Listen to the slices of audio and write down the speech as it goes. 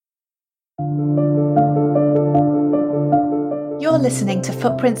listening to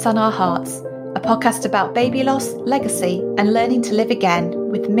Footprints on Our Hearts, a podcast about baby loss, legacy, and learning to live again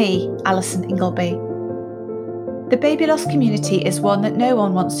with me, Alison Ingleby. The baby loss community is one that no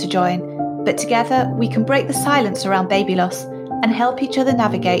one wants to join, but together we can break the silence around baby loss and help each other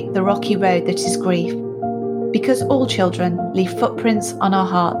navigate the rocky road that is grief. Because all children leave footprints on our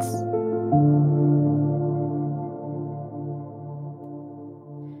hearts.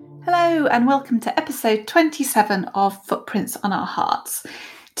 Hello and welcome to episode 27 of Footprints on Our Hearts.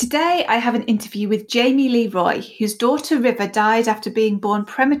 Today I have an interview with Jamie Lee Roy, whose daughter River died after being born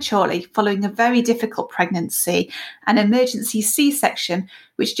prematurely following a very difficult pregnancy, an emergency C-section,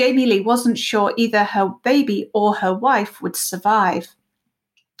 which Jamie Lee wasn't sure either her baby or her wife would survive.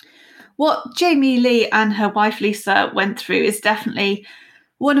 What Jamie Lee and her wife Lisa went through is definitely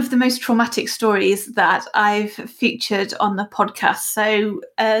one of the most traumatic stories that I've featured on the podcast. So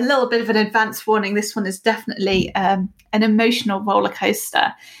a little bit of an advance warning, this one is definitely an emotional roller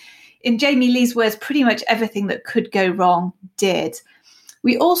coaster. In Jamie Lee's words, pretty much everything that could go wrong did.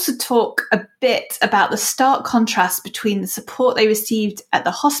 We also talk a bit about the stark contrast between the support they received at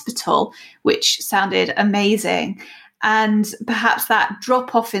the hospital, which sounded amazing, and perhaps that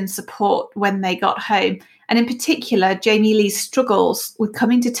drop-off in support when they got home. And in particular, Jamie Lee's struggles with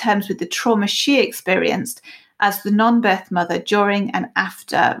coming to terms with the trauma she experienced as the non-birth mother during and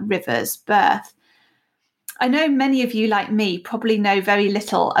after River's birth. I know many of you, like me, probably know very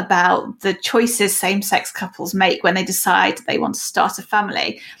little about the choices same-sex couples make when they decide they want to start a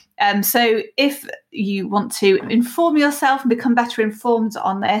family. So if you want to inform yourself and become better informed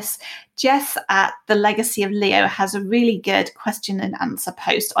on this, Jess at The Legacy of Leo has a really good question and answer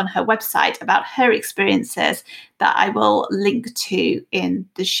post on her website about her experiences that I will link to in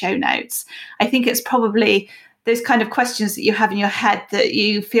the show notes. I think it's probably those kind of questions that you have in your head that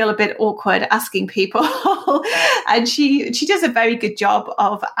you feel a bit awkward asking people. And she does a very good job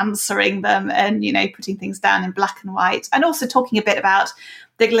of answering them and, putting things down in black and white, and also talking a bit about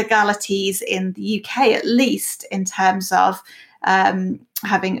the legalities in the UK, at least in terms of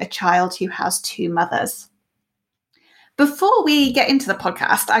having a child who has two mothers. Before we get into the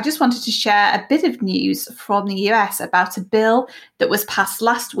podcast, I just wanted to share a bit of news from the US about a bill that was passed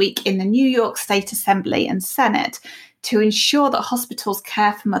last week in the New York State Assembly and Senate to ensure that hospitals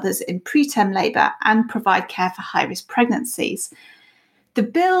care for mothers in preterm labour and provide care for high-risk pregnancies. The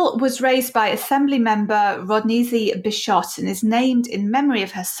bill was raised by Assembly member Rodneyse Bichotte and is named in memory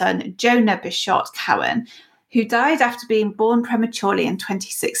of her son, Jonah Bichotte Cowan, who died after being born prematurely in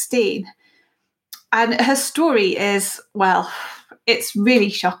 2016. And her story is, it's really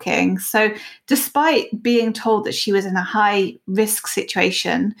shocking. So despite being told that she was in a high-risk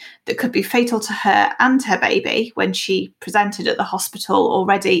situation that could be fatal to her and her baby when she presented at the hospital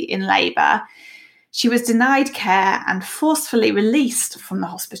already in labour, she was denied care and forcefully released from the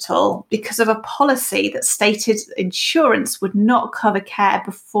hospital because of a policy that stated insurance would not cover care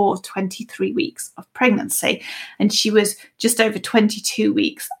before 23 weeks of pregnancy. And she was just over 22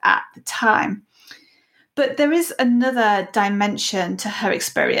 weeks at the time. But there is another dimension to her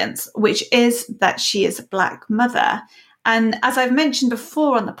experience, which is that she is a Black mother. And as I've mentioned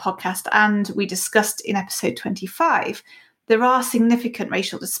before on the podcast, and we discussed in episode 25, there are significant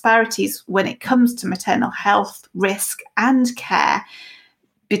racial disparities when it comes to maternal health, risk, and care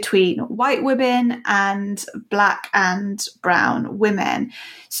between white women and Black and brown women.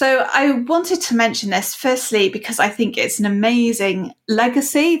 So I wanted to mention this firstly because I think it's an amazing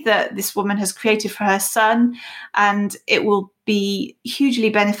legacy that this woman has created for her son, and it will be hugely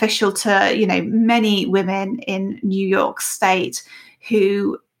beneficial to, many women in New York State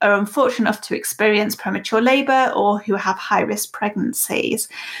who are unfortunate enough to experience premature labour or who have high-risk pregnancies,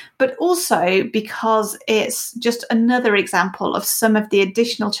 but also because it's just another example of some of the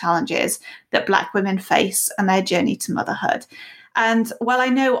additional challenges that Black women face and their journey to motherhood. And while I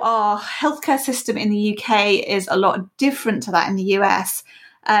know our healthcare system in the UK is a lot different to that in the US,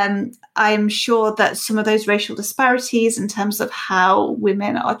 I'm sure that some of those racial disparities in terms of how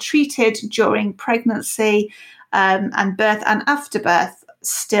women are treated during pregnancy and birth and after birth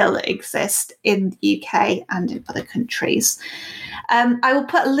still exist in the UK and in other countries. I will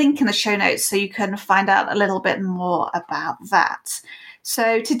put a link in the show notes so you can find out a little bit more about that.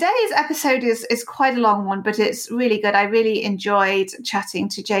 So today's episode is quite a long one, but it's really good. I really enjoyed chatting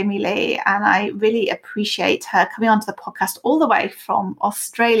to Jamie Lee, and I really appreciate her coming onto the podcast all the way from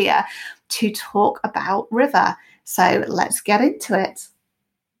Australia to talk about River. So let's get into it.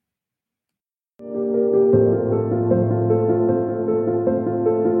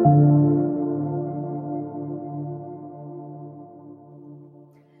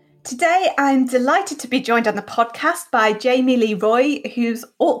 Today, I'm delighted to be joined on the podcast by Jamie Lee Roy, who's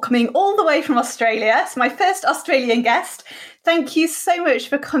coming all the way from Australia. It's my first Australian guest. Thank you so much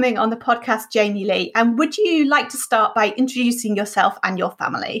for coming on the podcast, Jamie Lee. And would you like to start by introducing yourself and your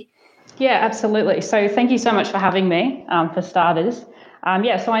family? Yeah, absolutely. So thank you so much for having me, for starters.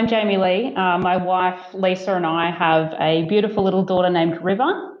 So I'm Jamie Lee. My wife, Lisa, and I have a beautiful little daughter named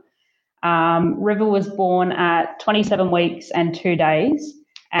River. River was born at 27 weeks and 2 days,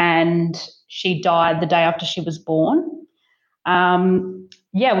 and she died the day after she was born.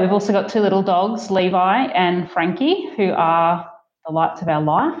 We've also got 2 little dogs, Levi and Frankie, who are the lights of our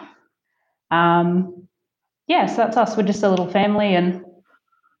life. So that's us. We're just a little family, and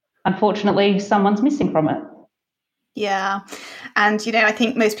unfortunately, someone's missing from it. Yeah. And, I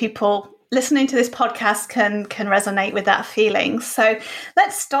think most people listening to this podcast can resonate with that feeling. So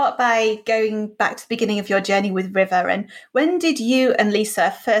let's start by going back to the beginning of your journey with River. And when did you and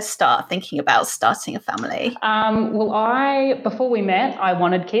Lisa first start thinking about starting a family? Before we met, I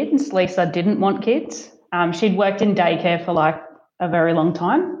wanted kids. Lisa didn't want kids. She'd worked in daycare for like a very long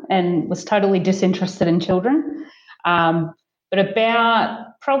time and was totally disinterested in children. But about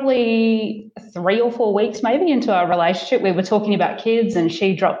probably 3 or 4 weeks maybe into our relationship, we were talking about kids and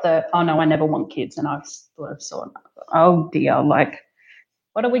she dropped oh no, I never want kids. And I sort of thought, oh dear, like,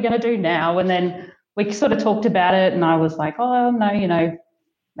 what are we going to do now? And then we sort of talked about it and I was like, oh no,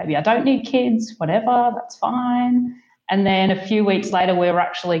 maybe I don't need kids, whatever, that's fine. And then a few weeks later, we were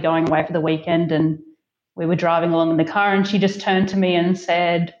actually going away for the weekend and we were driving along in the car and she just turned to me and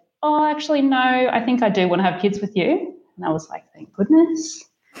said, oh, actually, no, I think I do want to have kids with you. And I was like, thank goodness,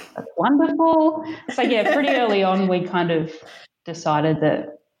 that's wonderful. So, pretty early on, we kind of decided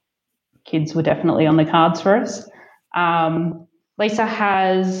that kids were definitely on the cards for us. Lisa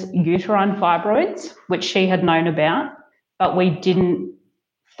has uterine fibroids, which she had known about, but we didn't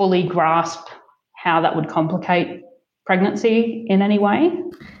fully grasp how that would complicate pregnancy in any way.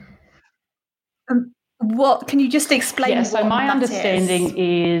 What can you just explain? Yeah, so my understanding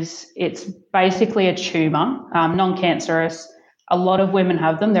is it's basically a tumour, non-cancerous. A lot of women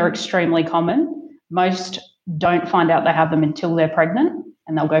have them. They're extremely common. Most don't find out they have them until they're pregnant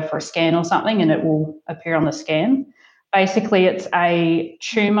and they'll go for a scan or something and it will appear on the scan. Basically, it's a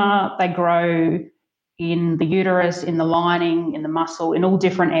tumour. They grow in the uterus, in the lining, in the muscle, in all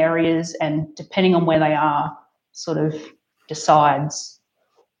different areas, and depending on where they are, sort of decides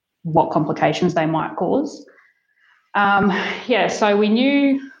what complications they might cause. So we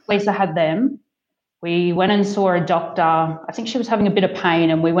knew Lisa had them. We went and saw a doctor. I think she was having a bit of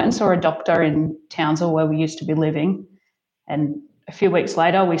pain, and we went and saw a doctor in Townsville where we used to be living. And a few weeks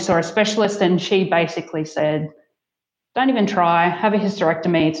later, we saw a specialist, and she basically said, don't even try, have a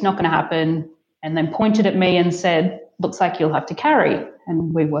hysterectomy, it's not going to happen. And then pointed at me and said, looks like you'll have to carry.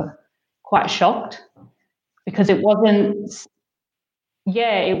 And we were quite shocked because it wasn't,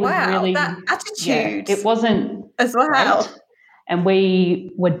 it was really, that attitude. It wasn't as well. Great. And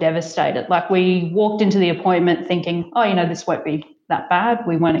we were devastated. Like, we walked into the appointment thinking, this won't be that bad.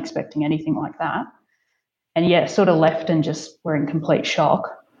 We weren't expecting anything like that. And sort of left and just were in complete shock.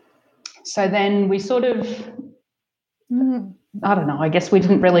 So then we sort of, I don't know, I guess we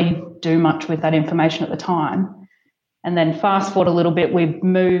didn't really do much with that information at the time. And then fast forward a little bit, we've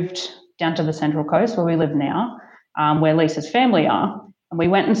moved down to the Central Coast where we live now, where Lisa's family are. And we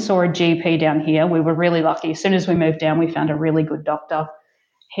went and saw a GP down here. We were really lucky. As soon as we moved down, we found a really good doctor.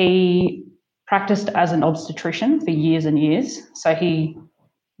 He practiced as an obstetrician for years and years. So he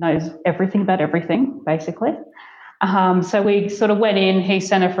knows everything about everything, basically. So we sort of went in, he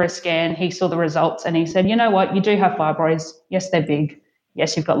sent her for a scan, he saw the results and he said, you know what, you do have fibroids. Yes, they're big.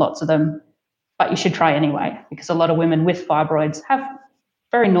 Yes, you've got lots of them, but you should try anyway, because a lot of women with fibroids have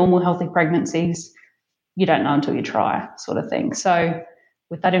very normal, healthy pregnancies. You don't know until you try, sort of thing. So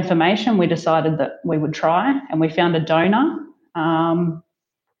with that information, we decided that we would try, and we found a donor.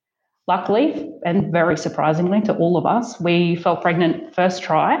 Luckily, and very surprisingly to all of us, we fell pregnant first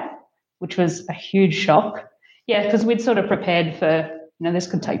try, which was a huge shock. Yeah, because we'd sort of prepared for, this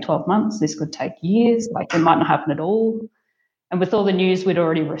could take 12 months, this could take years, like it might not happen at all. And with all the news we'd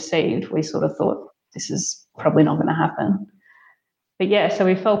already received, we sort of thought this is probably not going to happen. But so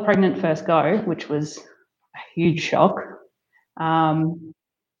we fell pregnant first go, which was a huge shock.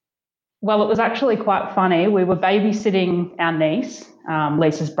 It was actually quite funny. We were babysitting our niece,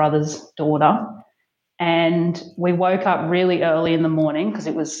 Lisa's brother's daughter, and we woke up really early in the morning because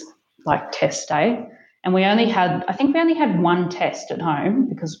it was like test day. And we only had one test at home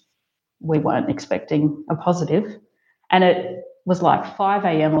because we weren't expecting a positive. And it was like 5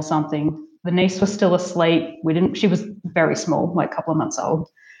 a.m. or something. The niece was still asleep. She was very small, like a couple of months old.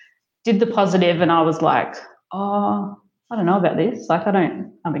 did the positive, and I was like, oh, I don't know about this. Like,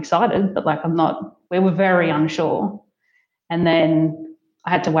 I'm excited, but like, we were very unsure. And then I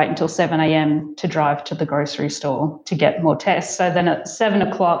had to wait until 7 a.m. to drive to the grocery store to get more tests. So then at 7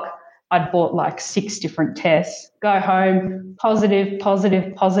 o'clock, I'd bought like 6 different tests, go home, positive,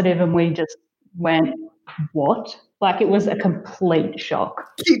 positive, positive. And we just went, what? Like, it was a complete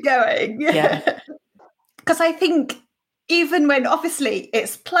shock. Keep going. Yeah. Because I think even when obviously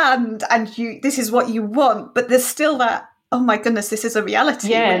it's planned and this is what you want, but there's still that, oh my goodness, this is a reality.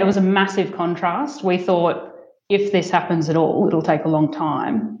 Yeah, it was a massive contrast. We thought, if this happens at all, it'll take a long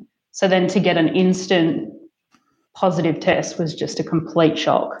time. So then to get an instant positive test was just a complete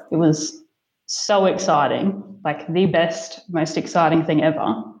shock. It was so exciting, like the best, most exciting thing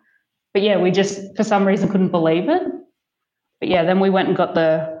ever. But yeah, we just, for some reason, couldn't believe it. But yeah, then we went and got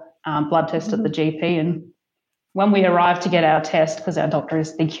the blood test at the GP. And when we arrived to get our test, because our doctor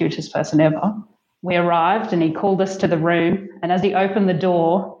is the cutest person ever, we arrived and he called us to the room. And as he opened the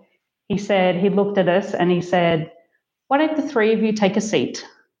door, he looked at us and he said, why don't the 3 of you take a seat?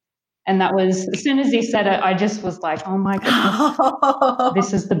 And that was, as soon as he said it, I just was like, oh my goodness,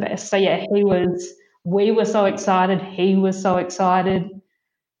 this is the best. So yeah, we were so excited. He was so excited.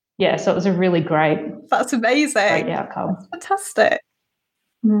 Yeah, so it was a really That's amazing. Great outcome. That's fantastic.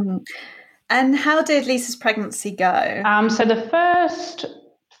 And how did Lisa's pregnancy go? So the first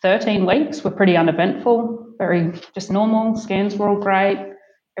 13 weeks were pretty uneventful, very just normal. Scans were all great.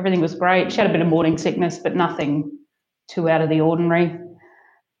 Everything was great. She had a bit of morning sickness, but nothing too out of the ordinary.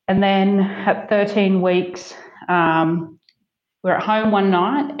 And then at 13 weeks, we were at home one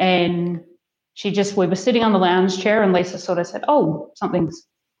night and we were sitting on the lounge chair and Lisa sort of said, oh, something's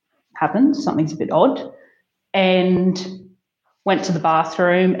happened. Something's a bit odd. And went to the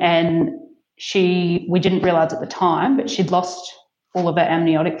bathroom and we didn't realise at the time, but she'd lost all of her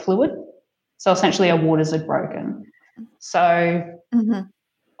amniotic fluid. So essentially her waters had broken. So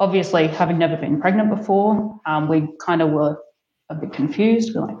obviously, having never been pregnant before, we kind of were a bit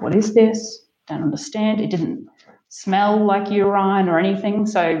confused. We're like, what is this? Don't understand. It didn't smell like urine or anything.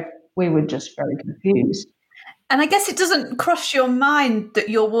 So we were just very confused. And I guess it doesn't cross your mind that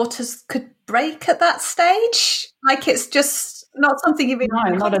your waters could break at that stage? Like, it's just not something you've been...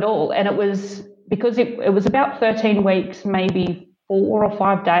 No, not at all. And it was because it was about 13 weeks, maybe 4 or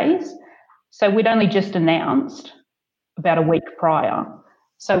 5 days. So we'd only just announced about a week prior.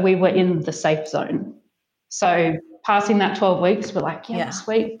 So we were in the safe zone. So passing that 12 weeks, we're like, yeah,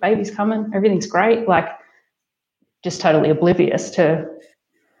 sweet, baby's coming, everything's great. Like, just totally oblivious to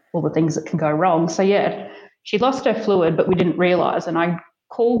all the things that can go wrong. So, yeah, she lost her fluid, but we didn't realise. And I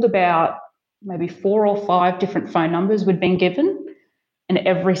called about maybe 4 or 5 different phone numbers we'd been given, and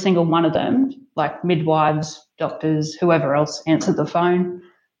every single one of them, like midwives, doctors, whoever else answered the phone,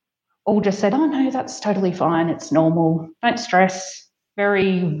 all just said, oh, no, that's totally fine, it's normal, don't stress.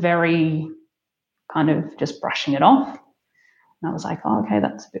 Very, very kind of just brushing it off. And I was like, oh, okay,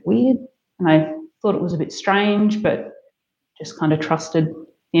 that's a bit weird. And I thought it was a bit strange, but just kind of trusted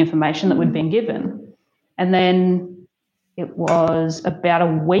the information that we'd been given. And then it was about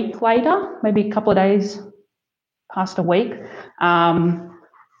a week later, maybe a couple of days past a week,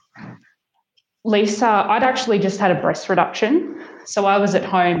 Lisa, I'd actually just had a breast reduction. So I was at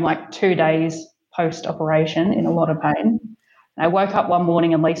home like 2 days post-operation in a lot of pain. I woke up one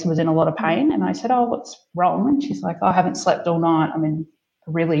morning and Lisa was in a lot of pain, and I said, oh, what's wrong? And she's like, oh, I haven't slept all night. I'm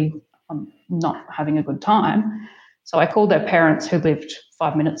not having a good time. So I called her parents, who lived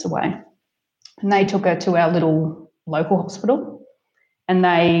 5 minutes away, and they took her to our little local hospital, and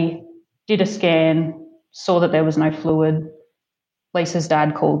they did a scan, saw that there was no fluid. Lisa's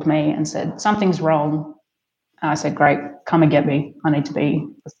dad called me and said, something's wrong. And I said, great, come and get me. I need to be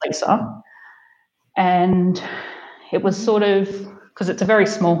with Lisa. And it was sort of, because it's a very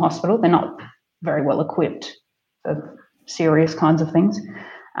small hospital, they're not very well equipped for serious kinds of things.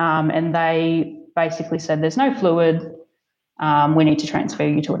 And they basically said, there's no fluid, we need to transfer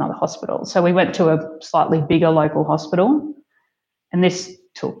you to another hospital. So we went to a slightly bigger local hospital, and this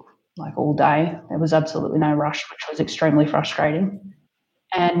took like all day. There was absolutely no rush, which was extremely frustrating.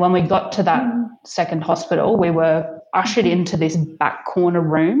 And when we got to that second hospital, we were ushered into this back corner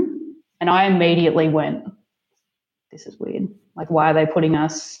room, and I immediately went, this is weird. Like, why are they putting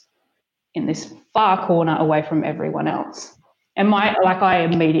us in this far corner away from everyone else? And I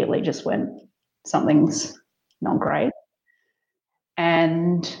immediately just went, something's not great.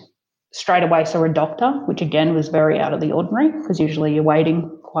 And straight away saw a doctor, which again was very out of the ordinary, because usually you're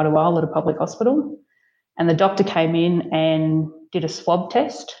waiting quite a while at a public hospital. And the doctor came in and did a swab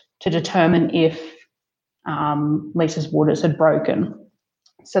test to determine if Lisa's waters had broken.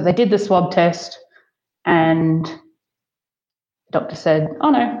 So they did the swab test, and the doctor said, oh,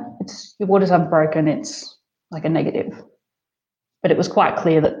 no, your waters haven't broken. It's like a negative. But it was quite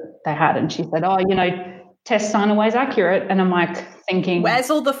clear that they had. And she said, oh, tests aren't always accurate. And I'm like thinking, where's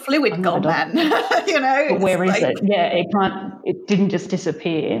all the fluid gone, man? But where is it? Yeah, it didn't just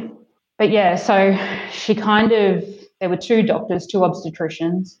disappear. But yeah, so there were two doctors, two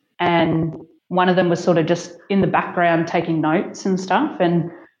obstetricians, and one of them was sort of just in the background taking notes and stuff.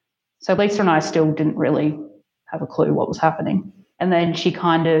 And so Lisa and I still didn't really have a clue what was happening. And then she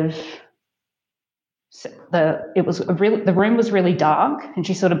the room was really dark, and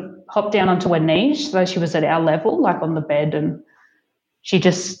she sort of hopped down onto her knees, so she was at our level, like on the bed, and she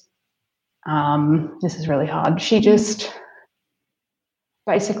just, this is really hard, she just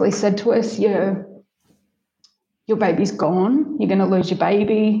basically said to us, your baby's gone, you're going to lose your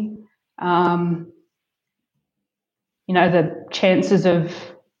baby. The chances of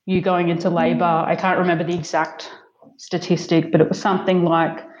you going into labour, I can't remember the exact statistic, but it was something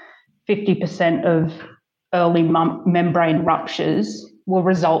like 50% of early membrane ruptures will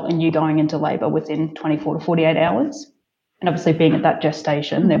result in you going into labour within 24 to 48 hours. And obviously being at that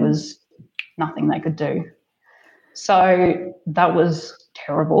gestation, there was nothing they could do. So that was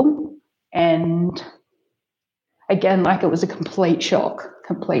terrible. And again, like, it was a complete shock.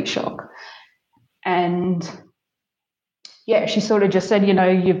 And yeah, she sort of just said,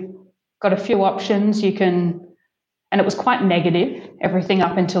 you've got a few options. You can, and it was quite negative. Everything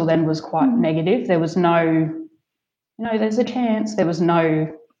up until then was quite negative. There was no, there's a chance. There was no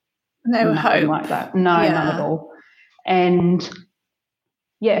hope like that. No, none at all. And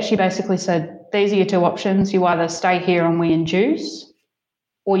yeah, she basically said, these are your two options. You either stay here and we induce,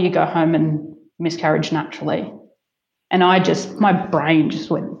 or you go home and miscarriage naturally. And my brain just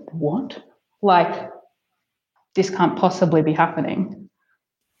went, what? Like, this can't possibly be happening.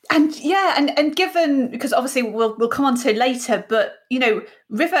 And yeah, and given, because obviously we'll come on to later, but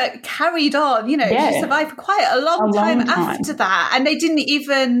River carried on, she survived for quite a long time after that, and they didn't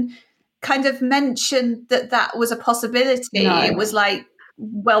even kind of mention that was a possibility. No. It was like,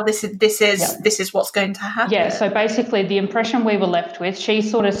 well, this is what's going to happen. Yeah. So basically, the impression we were left with, she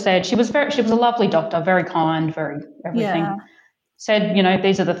sort of said, she was a lovely doctor, very kind, very everything. Yeah. Said,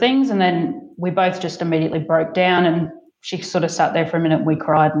 these are the things, and then we both just immediately broke down, and she sort of sat there for a minute. We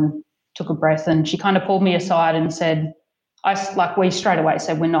cried and took a breath, and she kind of pulled me aside and said, we straight away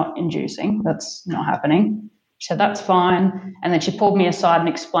said, we're not inducing. That's not happening. She said, that's fine. And then she pulled me aside and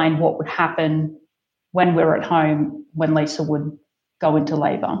explained what would happen when we were at home, when Lisa would go into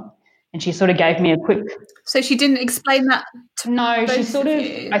labour. And she sort of gave me a quick... So she didn't explain that to No, she sort of...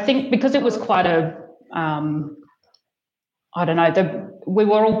 I think because it was quite a... I don't know, we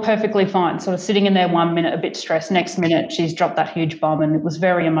were all perfectly fine, sort of sitting in there 1 minute, a bit stressed. Next minute, she's dropped that huge bomb, and it was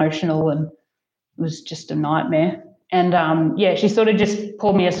very emotional, and it was just a nightmare. And, she sort of just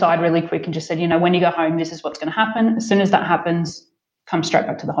pulled me aside really quick and just said, when you go home, this is what's going to happen. As soon as that happens, come straight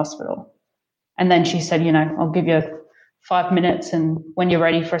back to the hospital. And then she said, I'll give you 5 minutes, and when you're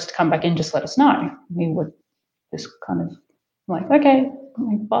ready for us to come back in, just let us know. We were just kind of like, okay,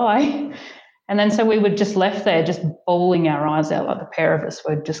 bye. And then so we were just left there just bawling our eyes out, like the pair of us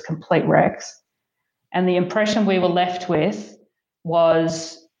were just complete wrecks. And the impression we were left with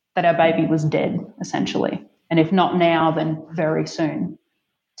was that our baby was dead, essentially. And if not now, then very soon.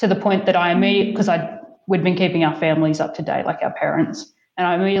 To the point that because we'd been keeping our families up to date, like our parents, and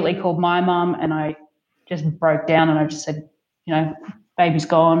I immediately called my mum, and I just broke down, and I just said, baby's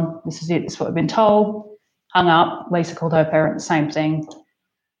gone, this is it, this is what we've been told. Hung up. Lisa called her parents, same thing.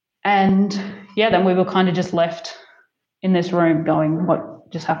 And then we were kind of just left in this room going,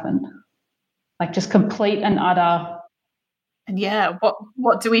 what just happened? Like, just complete and utter. And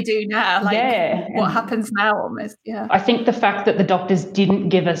what do we do now? Like, what happens now almost? Yeah. I think the fact that the doctors didn't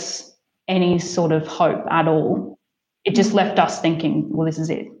give us any sort of hope at all, it just left us thinking, well, this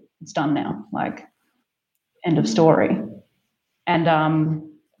is it. It's done now. Like, end of story. And,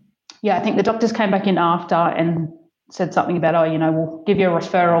 I think the doctors came back in after and said something about, we'll give you a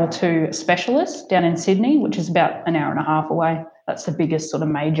referral to a specialist down in Sydney, which is about an hour and a half away. That's the biggest sort of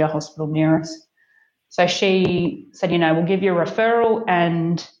major hospital near us. So she said, we'll give you a referral,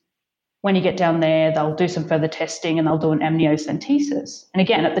 and when you get down there, they'll do some further testing and they'll do an amniocentesis. And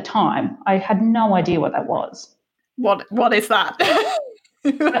again, at the time, I had no idea what that was. What is that?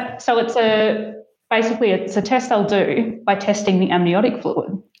 So it's a test they'll do by testing the amniotic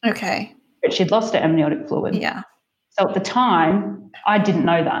fluid. Okay. But she'd lost her amniotic fluid. Yeah. So at the time, I didn't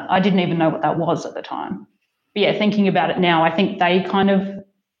know that. I didn't even know what that was at the time. But thinking about it now, I think they kind of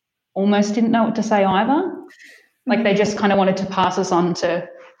almost didn't know what to say either. Like they just kind of wanted to pass us on to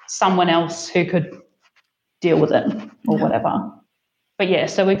someone else who could deal with it or whatever. But yeah,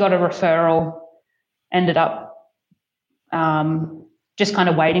 so we got a referral, ended up just kind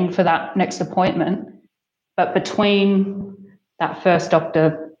of waiting for that next appointment. But between that first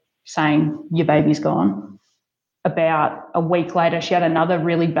doctor saying your baby's gone, about a week later she had another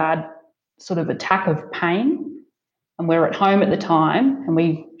really bad sort of attack of pain, and we were at home at the time,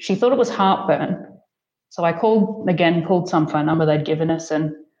 and she thought it was heartburn. So I called some phone number they'd given us,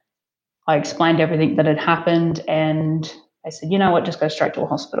 and I explained everything that had happened, and they said, you know what, just go straight to a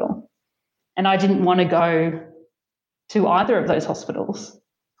hospital. And I didn't want to go to either of those hospitals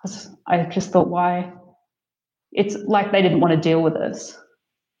because I just thought, why? It's like they didn't want to deal with us.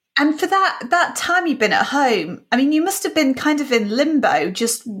 And for that time you've been at home, I mean, you must have been kind of in limbo,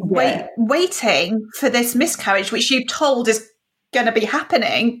 just waiting for this miscarriage, which you're told is going to be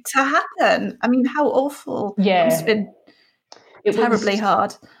happening, to happen. I mean, how awful. Yeah. It must have been terribly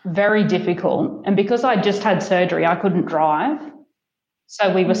hard. Very difficult. And because I just had surgery, I couldn't drive.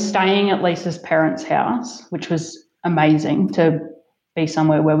 So we were staying at Lisa's parents' house, which was amazing to be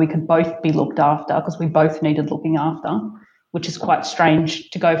somewhere where we could both be looked after, because we both needed looking after, which is quite strange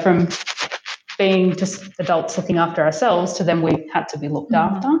to go from being just adults looking after ourselves to then we had to be looked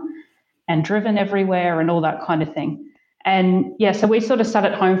after and driven everywhere and all that kind of thing. And yeah, so we sort of sat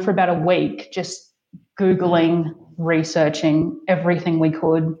at home for about a week just Googling, researching everything we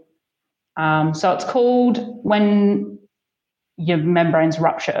could. So it's called, when your membranes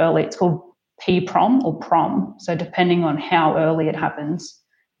rupture early, it's called PPROM or PROM. So depending on how early it happens,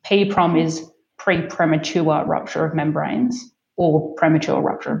 PPROM is pre-premature rupture of membranes or premature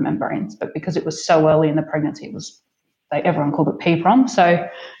rupture of membranes. But because it was so early in the pregnancy, everyone called it PPROM. So,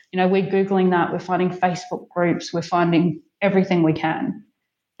 we're Googling that, we're finding Facebook groups, we're finding everything we can.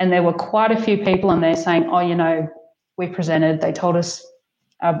 And there were quite a few people in there saying, we presented, they told us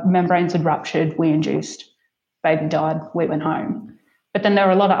our membranes had ruptured, we induced, baby died, we went home. But then there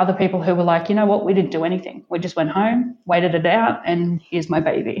were a lot of other people who were like, you know what, we didn't do anything. We just went home, waited it out, and here's my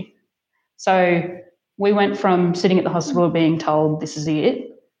baby. So we went from sitting at the hospital being told this is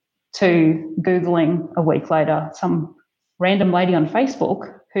it to Googling a week later some random lady on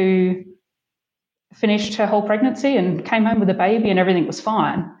Facebook who finished her whole pregnancy and came home with a baby and everything was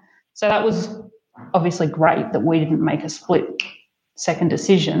fine. So that was obviously great that we didn't make a split second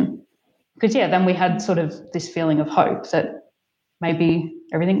decision, because, then we had sort of this feeling of hope that maybe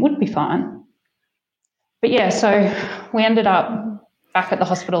everything would be fine. But, so we ended up back at the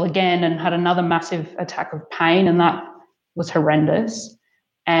hospital again and had another massive attack of pain, and that was horrendous.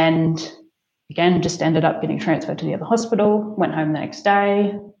 And again, just ended up getting transferred to the other hospital, went home the next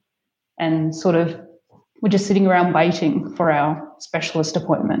day, and sort of we're just sitting around waiting for our specialist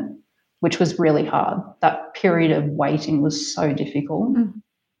appointment, which was really hard. That period of waiting was so difficult.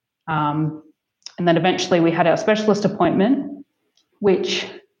 And then eventually we had our specialist appointment, which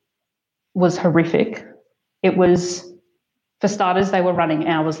was horrific. It was, for starters, they were running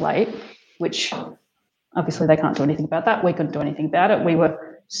hours late, which obviously they can't do anything about that. We couldn't do anything about it. We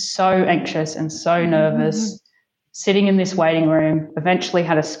were so anxious and so nervous, sitting in this waiting room, eventually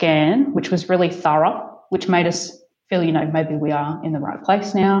had a scan, which was really thorough, which made us feel, maybe we are in the right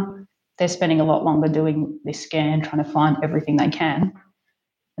place now. They're spending a lot longer doing this scan, trying to find everything they can.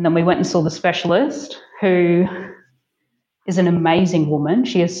 And then we went and saw the specialist, who is an amazing woman.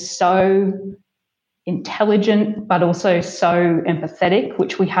 She is so intelligent, but also so empathetic,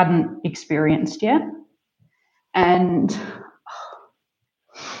 which we hadn't experienced yet. And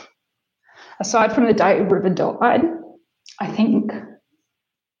aside from the day River died, I think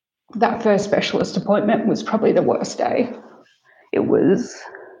that first specialist appointment was probably the worst day. It was,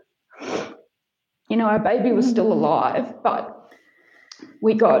 our baby was still alive, but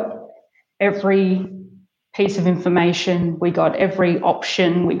we got every piece of information, we got every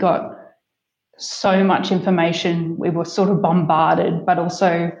option, we got so much information. We were sort of bombarded, but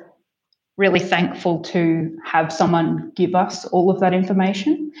also really thankful to have someone give us all of that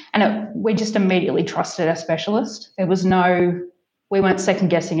information. And we just immediately trusted our specialist. We weren't second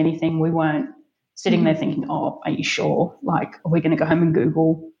guessing anything. We weren't sitting there thinking, oh, are you sure? Like, are we going to go home and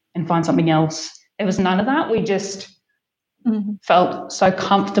Google and find something else? There was none of that. We just felt so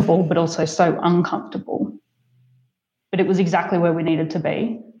comfortable, but also so uncomfortable. But it was exactly where we needed to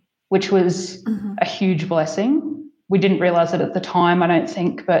be, which was a huge blessing. We didn't realise it at the time, I don't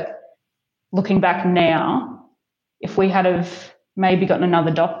think, but looking back now, if we had have maybe gotten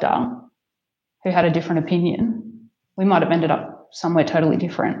another doctor who had a different opinion, we might have ended up somewhere totally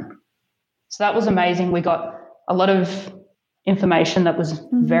different. So that was amazing. We got a lot of information that was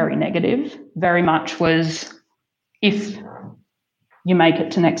very negative, very much was if you make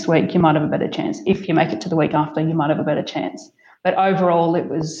it to next week, you might have a better chance. If you make it to the week after, you might have a better chance. But overall, it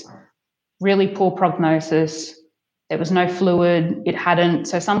was really poor prognosis. There was no fluid. It hadn't.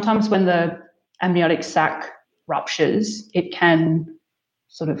 So sometimes when the amniotic sac ruptures, it can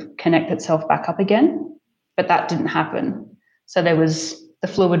sort of connect itself back up again, but that didn't happen. So the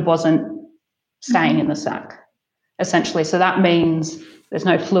fluid wasn't staying in the sac, essentially. So that means there's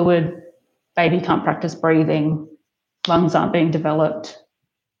no fluid, baby can't practice breathing, lungs aren't being developed.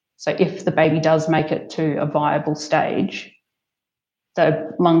 So if the baby does make it to a viable stage,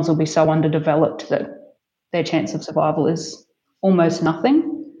 the lungs will be so underdeveloped that their chance of survival is almost nothing.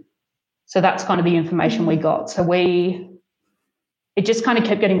 So that's kind of the information we got. So it just kind of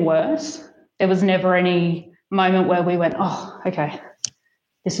kept getting worse. There was never any moment where we went, oh, okay,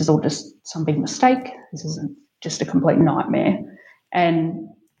 this is all just some big mistake. This isn't just a complete nightmare. And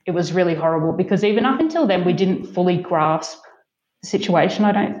it was really horrible because even up until then, we didn't fully grasp the situation,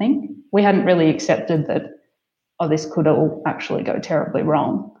 I don't think. We hadn't really accepted that, oh, this could all actually go terribly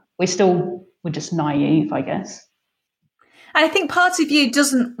wrong. We still were just naive, I guess. And I think part of you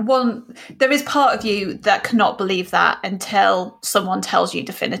there is part of you that cannot believe that until someone tells you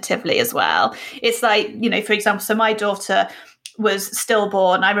definitively as well. It's like, for example, so my daughter was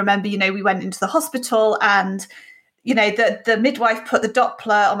stillborn. I remember, we went into the hospital and, the midwife put the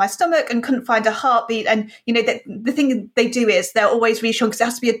Doppler on my stomach and couldn't find a heartbeat. And, the thing they do is they're always reassuring because there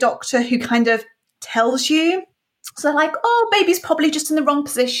has to be a doctor who kind of tells you. So they're like, oh, baby's probably just in the wrong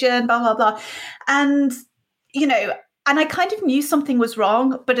position, blah, blah, blah. And, and I kind of knew something was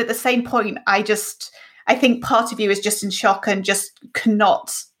wrong, but at the same point, I think part of you is just in shock and just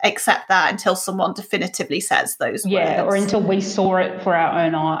cannot accept that until someone definitively says those words. Yeah, or until we saw it for our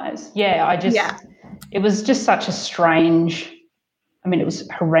own eyes. It was just such a strange, it was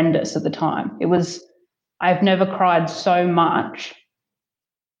horrendous at the time. I've never cried so much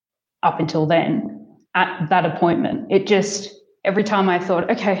up until then at that appointment. It just, every time I thought,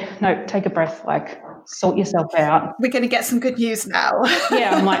 okay, no, take a breath, like, sort yourself out. We're going to get some good news now.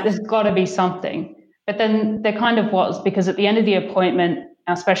 Yeah, I'm like, there's got to be something. But then there kind of was, because at the end of the appointment,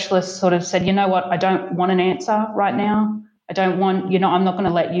 our specialist sort of said, you know what, I don't want an answer right now. I'm not going to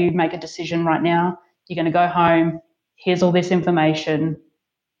let you make a decision right now. You're going to go home. Here's all this information.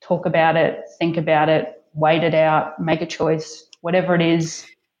 Talk about it, think about it, wait it out, make a choice. Whatever it is,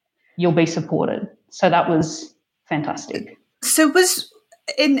 you'll be supported. So that was fantastic. So was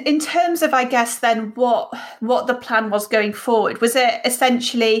in terms of, I guess, then what the plan was going forward, was it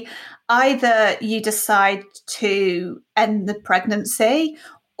essentially either you decide to end the pregnancy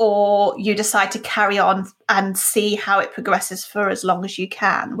or you decide to carry on and see how it progresses for as long as you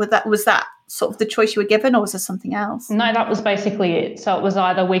can? Was that sort of the choice you were given, or was there something else? No, that was basically it. So it was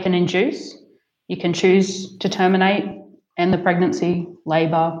either we can induce, you can choose to terminate, end the pregnancy,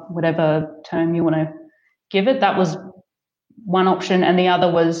 labour, whatever term you want to give it. That was one option, and the other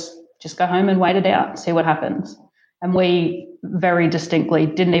was just go home and wait it out, see what happens. And we very distinctly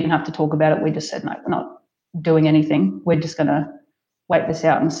didn't even have to talk about it. We just said, no, we're not doing anything. We're just going to wait this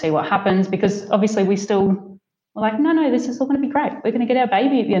out and see what happens, because obviously we still were like, no, this is all going to be great. We're going to get our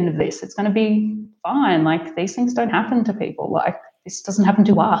baby at the end of this. It's going to be fine. Like, these things don't happen to people. Like, this doesn't happen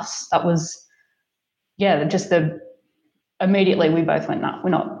to us. That was, immediately we both went, no, we're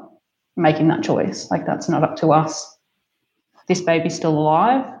not making that choice. Like, that's not up to us. This baby's still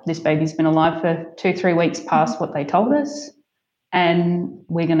alive. This baby's been alive for 2-3 weeks past what they told us, and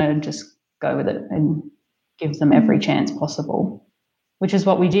we're going to just go with it and give them every chance possible, which is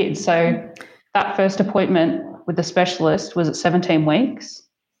what we did. So that first appointment with the specialist was at 17 weeks,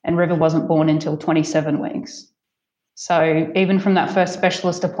 and River wasn't born until 27 weeks. So even from that first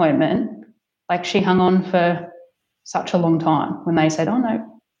specialist appointment, like, she hung on for such a long time when they said, oh,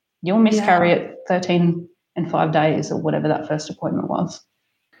 no, you'll miscarry at 13 and 5 days, or whatever that first appointment was.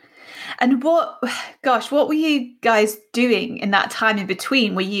 And what were you guys doing in that time in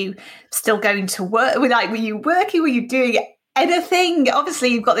between? Were you still going to work? Were you working? Were you doing anything? Obviously,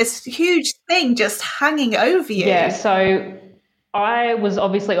 you've got this huge thing just hanging over you. Yeah, so I was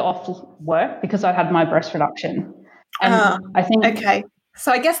obviously off work because I had my breast reduction. And I think... Okay. So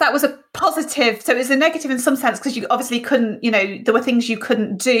I guess that was a positive. So it was a negative in some sense because you obviously couldn't, there were things you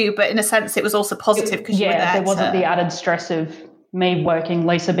couldn't do, but in a sense it was also positive because you were there. There wasn't the added stress of me working,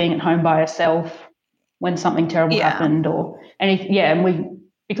 Lisa being at home by herself when something terrible happened or anything. Yeah, and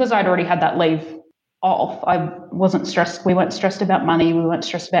because I'd already had that leave off, I wasn't stressed. We weren't stressed about money. We weren't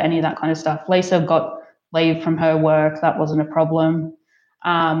stressed about any of that kind of stuff. Lisa got leave from her work. That wasn't a problem.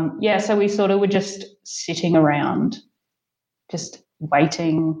 So we sort of were just sitting around, just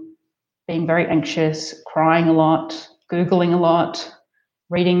waiting, being very anxious, crying a lot, Googling a lot,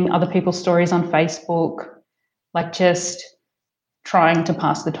 reading other people's stories on Facebook, like just trying to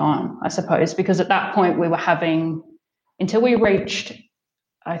pass the time, I suppose, because at that point we were having, until we reached,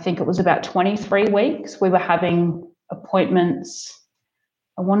 I think it was about 23 weeks, we were having appointments,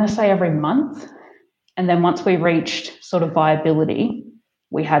 I want to say every month. And then once we reached sort of viability,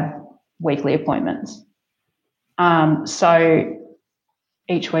 we had weekly appointments. So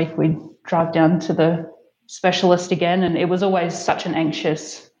each week we'd drive down to the specialist again, and it was always such an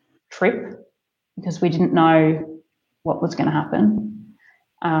anxious trip because we didn't know what was going to happen.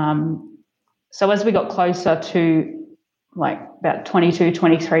 So as we got closer to like about 22,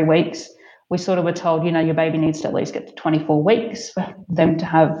 23 weeks, we sort of were told, your baby needs to at least get to 24 weeks for them to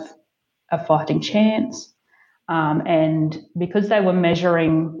have a fighting chance. And because they were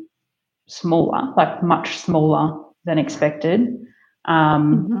measuring smaller, like much smaller than expected,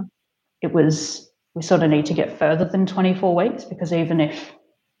 it was, we sort of need to get further than 24 weeks because even if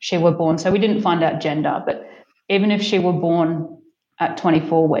she were born, so we didn't find out gender, but even if she were born at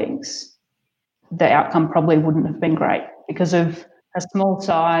 24 weeks, the outcome probably wouldn't have been great because of her small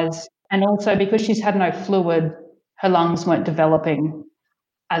size, and also because she's had no fluid, her lungs weren't developing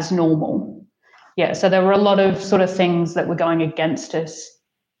as normal. Yeah, so there were a lot of sort of things that were going against us.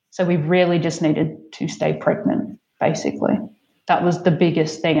 So we really just needed to stay pregnant, basically. That was the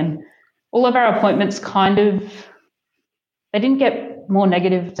biggest thing. And all of our appointments they didn't get more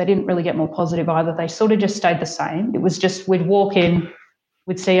negative. They didn't really get more positive either. They sort of just stayed the same. It was just we'd walk in,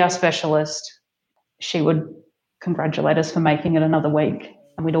 we'd see our specialist. She would congratulate us for making it another week,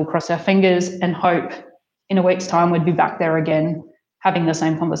 and we'd all cross our fingers and hope in a week's time we'd be back there again having the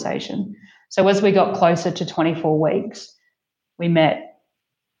same conversation. So as we got closer to 24 weeks, we met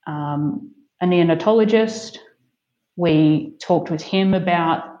a neonatologist. We talked with him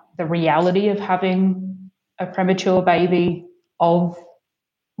about the reality of having a premature baby of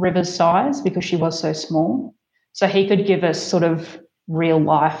River's size because she was so small. So he could give us sort of real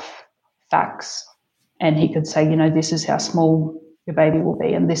life facts, and he could say, this is how small your baby will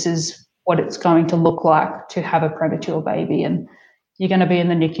be, and this is what it's going to look like to have a premature baby, and you're going to be in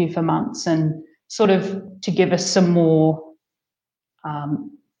the NICU for months, and sort of to give us some more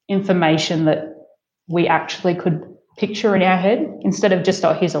information that we actually could picture in our head instead of just,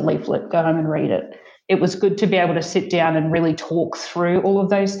 here's a leaflet, go home and read it. It was good to be able to sit down and really talk through all of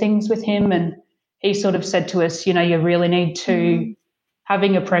those things with him. And he sort of said to us, you really need to,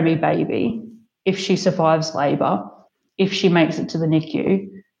 having a preemie baby, if she survives labour, if she makes it to the NICU,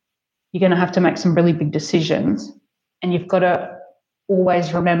 you're going to have to make some really big decisions, and you've got to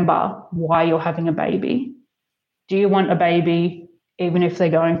always remember why you're having a baby. Do you want a baby even if they're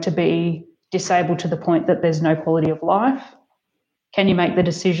going to be disabled to the point that there's no quality of life? Can you make the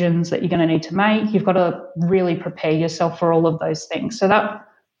decisions that you're going to need to make? You've got to really prepare yourself for all of those things. So that,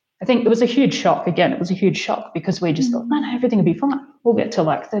 I think it was a huge shock. Again, it was a huge shock because we just thought, no, everything will be fine. We'll get to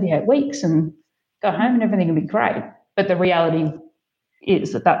like 38 weeks and go home and everything will be great. But the reality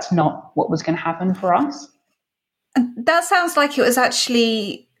is that that's not what was going to happen for us. That sounds like it was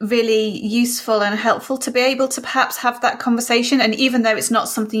actually really useful and helpful to be able to perhaps have that conversation. And even though it's not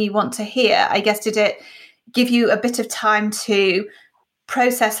something you want to hear, I guess, did it give you a bit of time to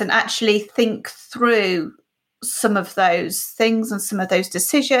process and actually think through some of those things and some of those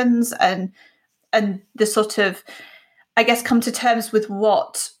decisions and the sort of, I guess, come to terms with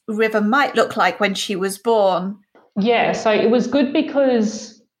what River might look like when she was born? Yeah, so it was good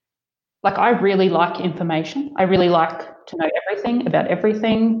because I really like information. I really like to know everything about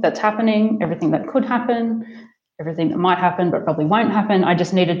everything that's happening, everything that could happen, everything that might happen but probably won't happen. I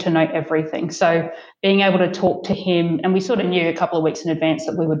just needed to know everything. So being able to talk to him, and we sort of knew a couple of weeks in advance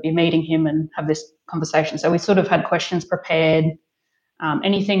that we would be meeting him and have this conversation. So we sort of had questions prepared.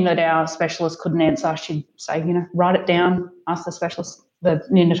 Anything that our specialist couldn't answer, she'd say, write it down, ask the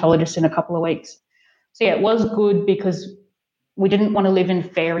neonatologist in a couple of weeks. So yeah, it was good because we didn't want to live in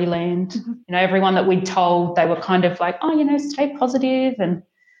fairyland. Mm-hmm. Everyone that we told, they were kind of like, stay positive and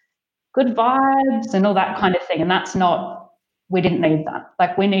good vibes and all that kind of thing. And that's not, we didn't need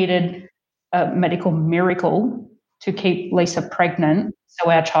that. We needed a medical miracle to keep Lisa pregnant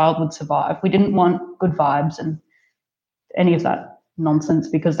so our child would survive. We didn't want good vibes and any of that nonsense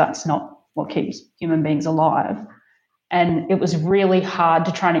because that's not what keeps human beings alive. And it was really hard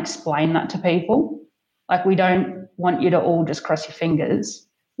to try and explain that to people. We don't want you to all just cross your fingers.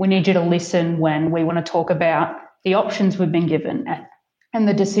 We need you to listen when we want to talk about the options we've been given and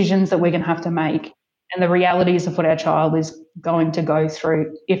the decisions that we're going to have to make and the realities of what our child is going to go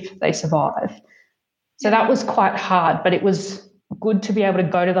through if they survive. So that was quite hard, but it was good to be able to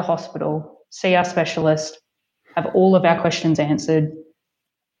go to the hospital, see our specialist, have all of our questions answered.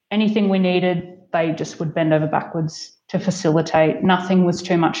 Anything we needed, they just would bend over backwards to facilitate. Nothing was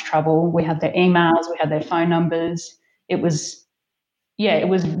too much trouble. We had their emails, we had their phone numbers. It was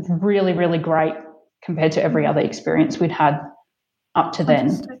really, really great compared to every other experience we'd had up to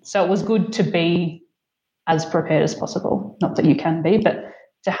then. So it was good to be as prepared as possible. Not that you can be, but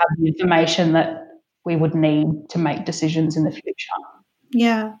to have the information that we would need to make decisions in the future.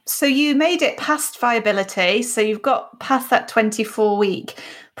 Yeah. So you made it past viability. So you've got past that 24-week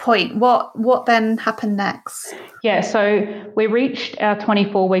point. What then happened next? Yeah. So we reached our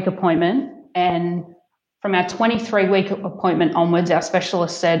 24-week appointment, and from our 23-week appointment onwards, our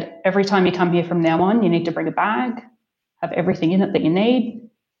specialist said, every time you come here from now on, you need to bring a bag, have everything in it that you need.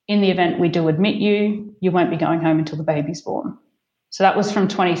 In the event we do admit you, you won't be going home until the baby's born. So that was from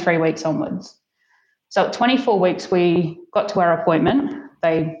 23 weeks onwards. So at 24 weeks, we got to our appointment.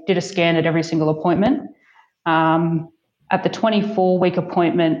 They did a scan at every single appointment. At the 24-week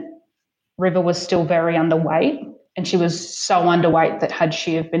appointment, River was still very underweight, and she was so underweight that had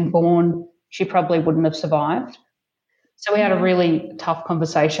she have been born, she probably wouldn't have survived. So we had a really tough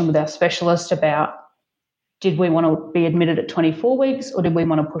conversation with our specialist about, did we want to be admitted at 24 weeks or did we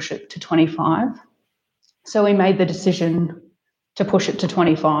want to push it to 25? So we made the decision to push it to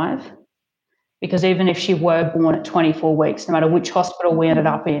 25, because even if she were born at 24 weeks, no matter which hospital we ended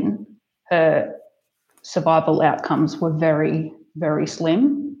up in, her survival outcomes were very, very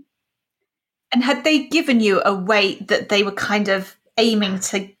slim. And had they given you a weight that they were kind of aiming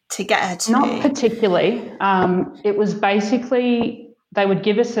to get her to? Not particularly. It was basically, they would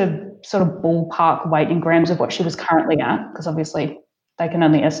give us a sort of ballpark weight in grams of what she was currently at, because obviously they can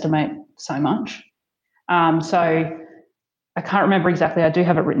only estimate so much. So I can't remember exactly. I do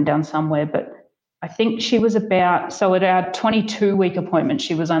have it written down somewhere, but I think she was about, so at our 22-week appointment,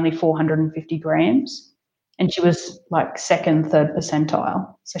 she was only 450 grams, and she was like second, third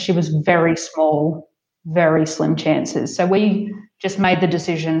percentile. So she was very small, very slim chances. So we just made the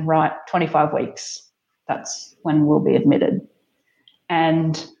decision, right, 25 weeks, that's when we'll be admitted.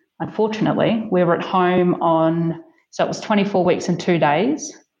 And unfortunately, we were at home so it was 24 weeks and 2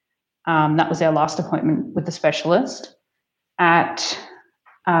 days. That was our last appointment with the specialist. At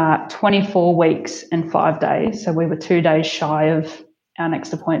 24 weeks and 5 days, so we were 2 days shy of our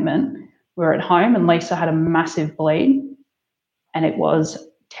next appointment, we were at home and Lisa had a massive bleed, and it was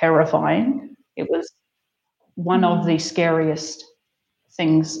terrifying. It was one of the scariest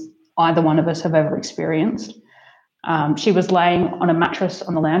things either one of us have ever experienced. She was laying on a mattress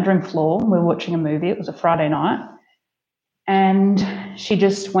on the lounge room floor. We were watching a movie. It was a Friday night. And she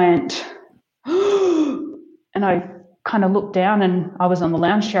just went, and I kind of looked down, and I was on the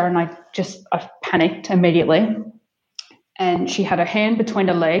lounge chair, and I panicked immediately. And she had her hand between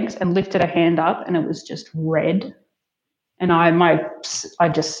her legs and lifted her hand up, and it was just red. And I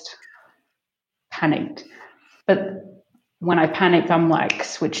just panicked. But when I panic, I'm like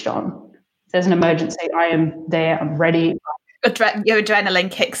switched on. If there's an emergency, I am there, I'm ready. Your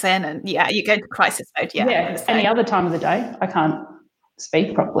adrenaline kicks in, and you go into crisis mode. Yeah. Any other time of the day, I can't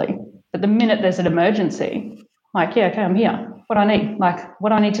speak properly. But the minute there's an emergency, like, yeah, okay, I'm here. What do I need? Like, what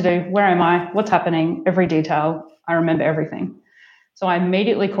do I need to do? Where am I? What's happening? Every detail. I remember everything. So I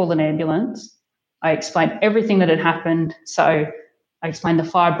immediately called an ambulance. I explained everything that had happened. So I explained the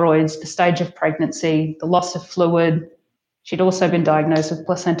fibroids, the stage of pregnancy, the loss of fluid. She'd also been diagnosed with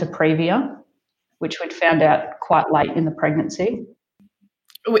placenta previa, which we'd found out quite late in the pregnancy.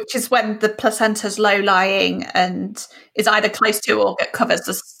 Which is when the placenta's low-lying and is either close to or covers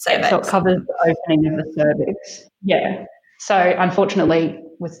the cervix. Yeah, so it covers the opening of the cervix. Yeah. So unfortunately,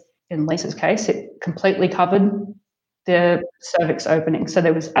 in Lisa's case, it completely covered the cervix opening. So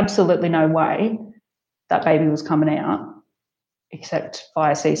there was absolutely no way that baby was coming out except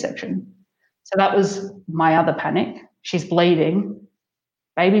via C-section. So that was my other panic. She's bleeding.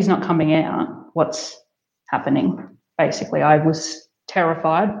 Baby's not coming out. What's happening? Basically, I was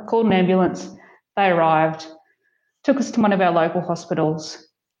terrified, called an ambulance. They arrived, took us to one of our local hospitals,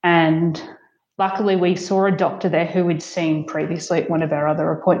 and luckily we saw a doctor there who we'd seen previously at one of our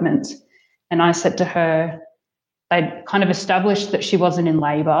other appointments. And I said to her, they'd kind of established that she wasn't in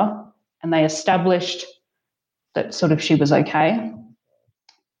labour, and they established that sort of she was okay.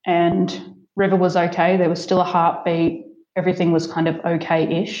 And River was okay. There was still a heartbeat. Everything was kind of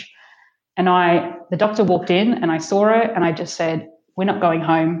okay-ish. And the doctor walked in and I saw her and I just said, we're not going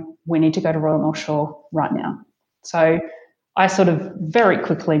home. We need to go to Royal North Shore right now. So I sort of very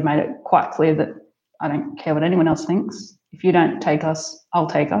quickly made it quite clear that I don't care what anyone else thinks. If you don't take us, I'll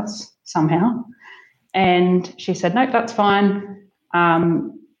take us somehow. And she said, no, that's fine.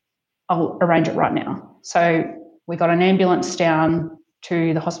 I'll arrange it right now. So we got an ambulance down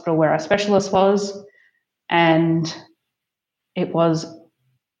to the hospital where our specialist was, and it was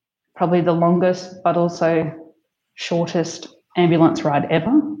probably the longest but also shortest ambulance ride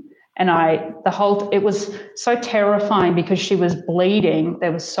ever. And it was so terrifying because she was bleeding.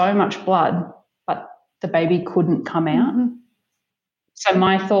 There was so much blood, but the baby couldn't come out. Mm-hmm. So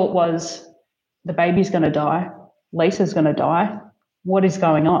my thought was, the baby's going to die. Lisa's going to die. What is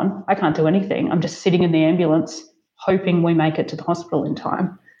going on? I can't do anything. I'm just sitting in the ambulance hoping we make it to the hospital in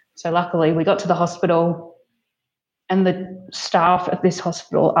time. So luckily we got to the hospital, and the staff at this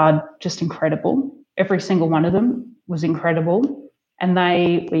hospital are just incredible. Every single one of them was incredible. And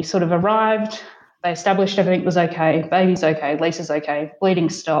we sort of arrived, they established everything was okay, baby's okay, Lisa's okay, bleeding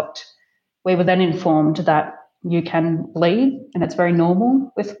stopped. We were then informed that you can bleed and it's very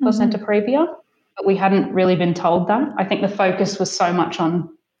normal with placenta previa, but we hadn't really been told that. I think the focus was so much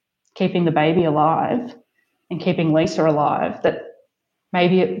on keeping the baby alive and keeping Lisa alive that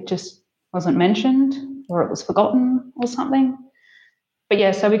maybe it just wasn't mentioned or it was forgotten or something. But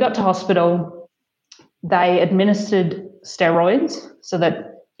yeah, so we got to hospital. They administered steroids so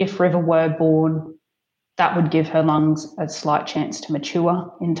that if River were born, that would give her lungs a slight chance to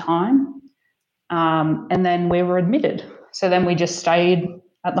mature in time. And then we were admitted. So then we just stayed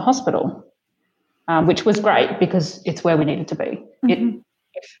at the hospital, which was great because it's where we needed to be. Mm-hmm.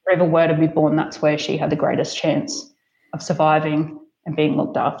 If River were to be born, that's where she had the greatest chance of surviving and being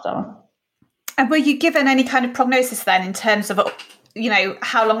looked after. And were you given any kind of prognosis then in terms of,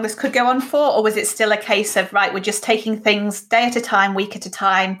 how long this could go on for? Or was it still a case of, right, we're just taking things day at a time, week at a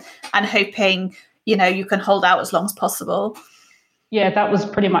time, and hoping, you can hold out as long as possible? Yeah, that was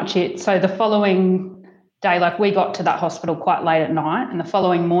pretty much it. So the following day, we got to that hospital quite late at night, and the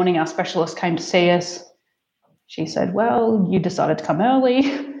following morning our specialist came to see us. She said, well, you decided to come early.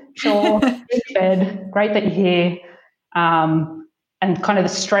 Sure, good bed, great that you're here. And kind of the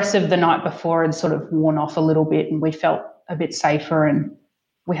stress of the night before had sort of worn off a little bit, and we felt a bit safer, and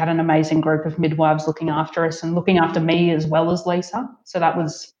we had an amazing group of midwives looking after us and looking after me as well as Lisa. So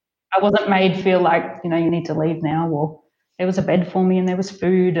I wasn't made feel like, you need to leave now, or there was a bed for me and there was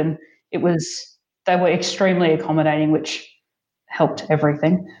food, and they were extremely accommodating, which helped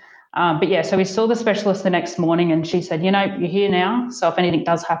everything. But yeah, so we saw the specialist the next morning, and she said, you're here now, so if anything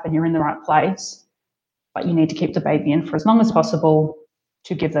does happen, you're in the right place, but you need to keep the baby in for as long as possible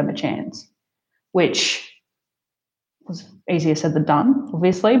to give them a chance, which was easier said than done,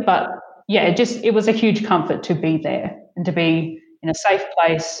 obviously. But yeah, it was a huge comfort to be there and to be in a safe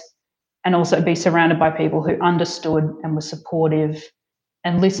place, and also be surrounded by people who understood and were supportive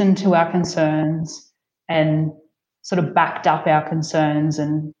and listened to our concerns and sort of backed up our concerns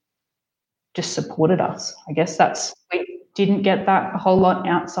and just supported us. I guess we didn't get that a whole lot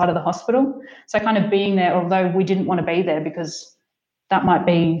outside of the hospital. So kind of being there, although we didn't want to be there because that might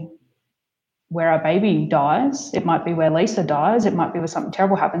be where our baby dies, it might be where Lisa dies, it might be where something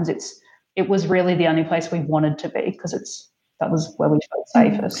terrible happens. It was really the only place we wanted to be because that was where we felt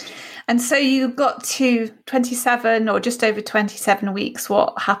safest. And so you got to 27 or just over 27 weeks.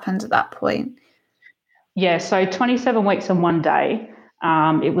 What happened at that point? Yeah, so 27 weeks and 1 day.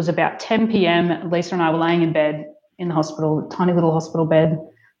 It was about 10 p.m. Lisa and I were laying in bed in the hospital, tiny little hospital bed,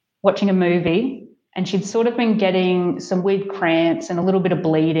 watching a movie, and she'd sort of been getting some weird cramps and a little bit of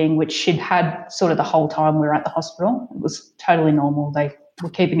bleeding, which she'd had sort of the whole time we were at the hospital. It was totally normal. They were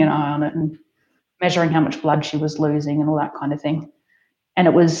keeping an eye on it and measuring how much blood she was losing and all that kind of thing. And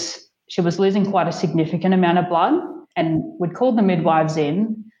she was losing quite a significant amount of blood, and we'd called the midwives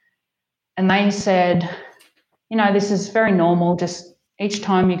in, and they said, this is very normal. Just each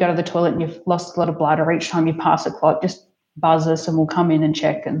time you go to the toilet and you've lost a lot of blood, or each time you pass a clot, just buzz us and we'll come in and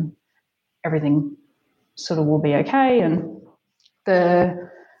check, and everything sort of will be okay. And the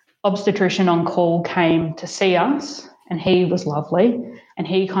obstetrician on call came to see us, and he was lovely. And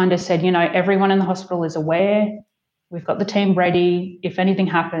he kind of said, everyone in the hospital is aware. We've got the team ready. If anything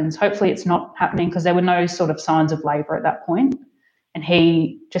happens, hopefully it's not happening, because there were no sort of signs of labour at that point. And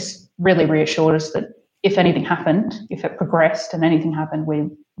he just really reassured us that if anything happened, if it progressed and anything happened, we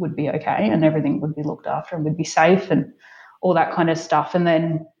would be okay and everything would be looked after and we'd be safe and all that kind of stuff. And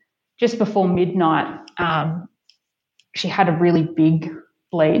then just before midnight, she had a really big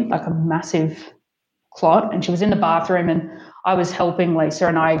bleed, like a massive clot, and she was in the bathroom, and I was helping Lisa,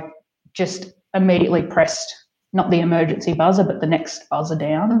 and I just immediately pressed not the emergency buzzer but the next buzzer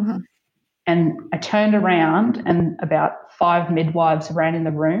down. Mm-hmm. And I turned around, and about 5 midwives ran in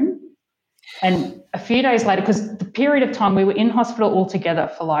the room. And a few days later, because the period of time we were in hospital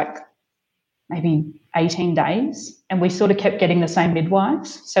altogether for maybe 18 days, and we sort of kept getting the same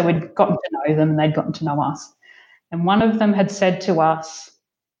midwives. So we'd gotten to know them and they'd gotten to know us. And one of them had said to us,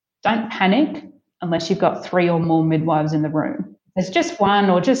 don't panic unless you've got 3 or more midwives in the room. There's just 1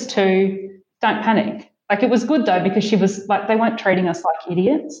 or just 2, don't panic. Like, it was good though, because she was like, they weren't treating us like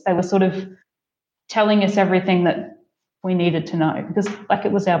idiots. They were sort of telling us everything that we needed to know, because like,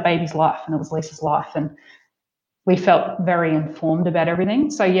 it was our baby's life and it was Lisa's life, and we felt very informed about everything.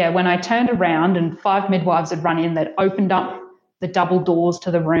 So yeah, when I turned around and 5 midwives had run in, they'd opened up the double doors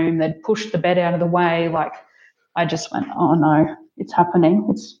to the room, they'd pushed the bed out of the way, like, I just went, oh no, it's happening.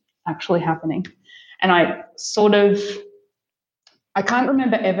 It's actually happening. And I can't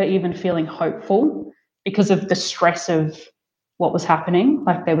remember ever even feeling hopeful because of the stress of what was happening.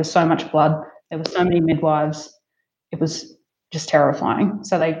 Like, there was so much blood, there were so many midwives. It was just terrifying.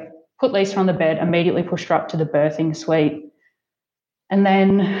 So they put Lisa on the bed, immediately pushed her up to the birthing suite. And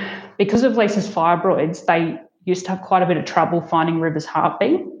then because of Lisa's fibroids, they used to have quite a bit of trouble finding River's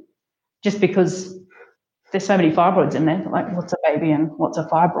heartbeat, just because there's so many fibroids in there. Like, what's a baby and what's a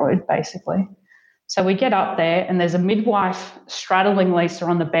fibroid, basically? So we get up there and there's a midwife straddling Lisa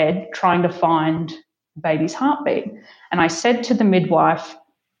on the bed trying to find baby's heartbeat. And I said to the midwife,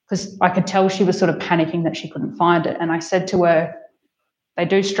 because I could tell she was sort of panicking that she couldn't find it, and I said to her, they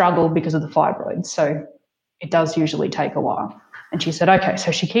do struggle because of the fibroids, so it does usually take a while. And she said, okay.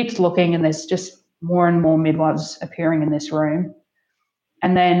 So she keeps looking and there's just more and more midwives appearing in this room.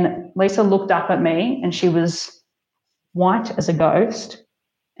 And then Lisa looked up at me and she was white as a ghost.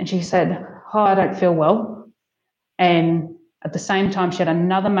 And she said, oh, I don't feel well. And at the same time, she had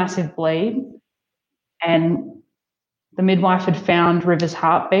another massive bleed. And the midwife had found River's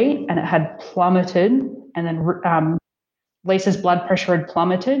heartbeat and it had plummeted. And then Lisa's blood pressure had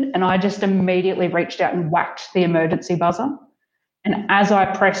plummeted. And I just immediately reached out and whacked the emergency buzzer. And as I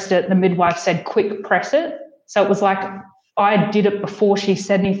pressed it, the midwife said, quick, press it. So it was like I did it before she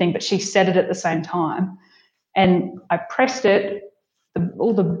said anything, but she said it at the same time. And I pressed it,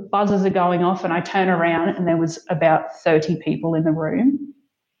 all the buzzers are going off, and I turn around and there was about 30 people in the room.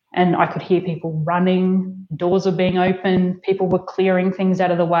 And I could hear people running, doors were being opened, people were clearing things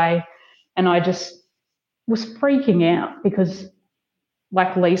out of the way. And I just was freaking out because,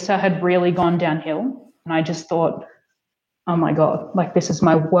 like, Lisa had really gone downhill. And I just thought, oh my God, like, this is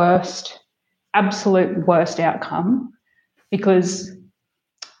my absolute worst outcome. Because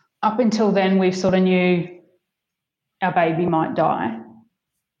up until then, we sort of knew our baby might die,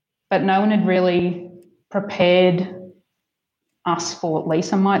 but no one had really prepared us for what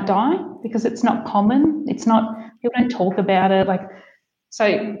Lisa might die, because it's not common. It's not, people don't talk about it. Like,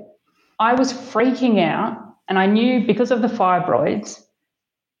 so I was freaking out, and I knew because of the fibroids,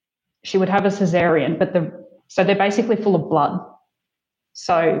 she would have a cesarean, so they're basically full of blood.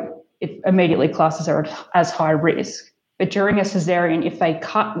 So it immediately classes her as high risk. But during a cesarean, if they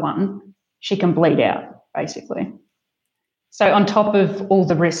cut one, she can bleed out, basically. So on top of all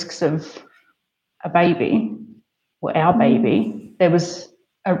the risks of a baby, or our baby, there was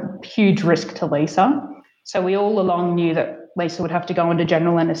a huge risk to Lisa. So we all along knew that Lisa would have to go into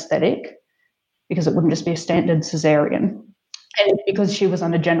general anaesthetic because it wouldn't just be a standard cesarean. And because she was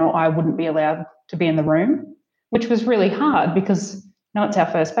under general, I wouldn't be allowed to be in the room, which was really hard because, it's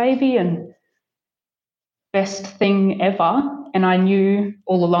our first baby and best thing ever. And I knew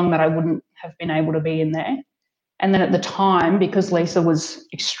all along that I wouldn't have been able to be in there. And then at the time, because Lisa was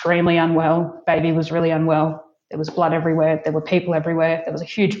extremely unwell, baby was really unwell, there was blood everywhere, there were people everywhere, there was a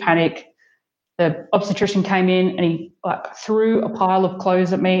huge panic. The obstetrician came in and he threw a pile of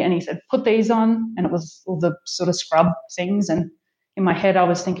clothes at me and he said, put these on. And it was all the sort of scrub things. And in my head, I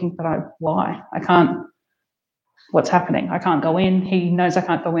was thinking, but why? I can't, what's happening? I can't go in. He knows I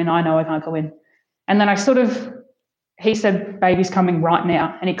can't go in. I know I can't go in. And then he said, baby's coming right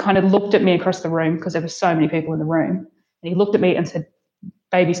now. And he kind of looked at me across the room because there were so many people in the room. And he looked at me and said,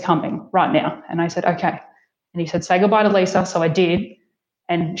 baby's coming right now. And I said, okay. And he said, say goodbye to Lisa. So I did.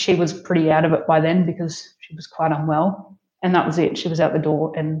 And she was pretty out of it by then because she was quite unwell. And that was it. She was out the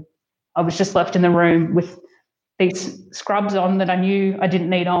door. And I was just left in the room with these scrubs on that I knew I didn't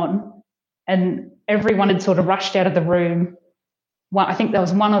need on. And everyone had sort of rushed out of the room. I think there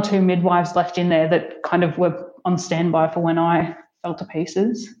was 1 or 2 midwives left in there that kind of were on standby for when I fell to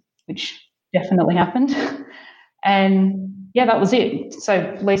pieces, which definitely happened. And yeah, that was it.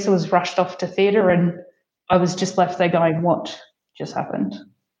 So Lisa was rushed off to theatre and I was just left there going, what just happened?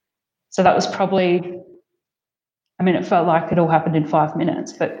 So that was probably, it felt like it all happened in 5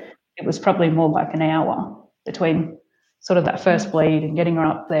 minutes, but it was probably more like an hour between sort of that first bleed and getting her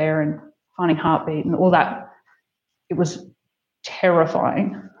up there and finding heartbeat and all that. It was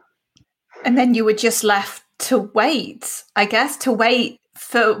terrifying. And then you were just left to wait, I guess, to wait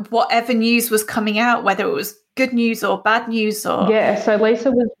for whatever news was coming out, whether it was good news or bad news or... Yeah, so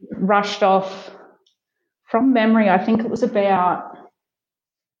Lisa was rushed off from memory. I think it was about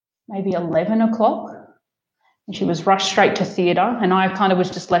maybe 11 o'clock. And she was rushed straight to theatre, and I kind of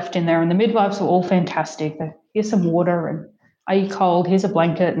was just left in there. And the midwives were all fantastic. Here's some water, and are you cold? Here's a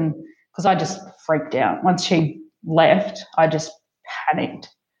blanket. And because I just freaked out. Once she left, I just panicked.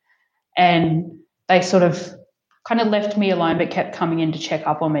 And they sort of kind of left me alone, but kept coming in to check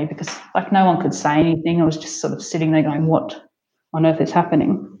up on me because like no one could say anything. I was just sort of sitting there going, what on earth is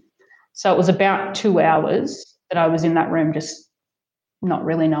happening? So it was about 2 hours that I was in that room just not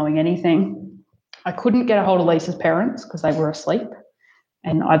really knowing anything. I couldn't get a hold of Lisa's parents because they were asleep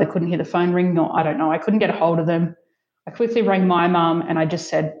and either couldn't hear the phone ring or I don't know. I couldn't get a hold of them. I quickly rang my mum and I just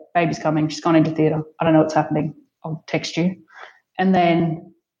said, baby's coming. She's gone into theatre. I don't know what's happening. I'll text you. And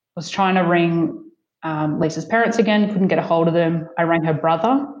then was trying to ring Lisa's parents again, couldn't get a hold of them. I rang her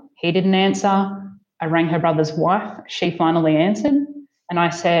brother. He didn't answer. I rang her brother's wife. She finally answered. And I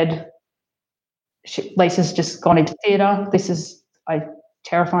said, Lisa's just gone into theatre. This is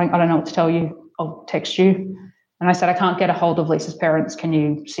terrifying. I don't know what to tell you. I'll text you. And I said, I can't get a hold of Lisa's parents. Can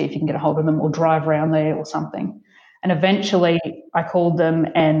you see if you can get a hold of them or drive around there or something? And eventually I called them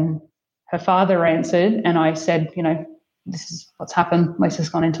and her father answered and I said, this is what's happened. Lisa's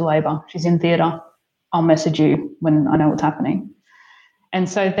gone into labour. She's in theatre. I'll message you when I know what's happening. And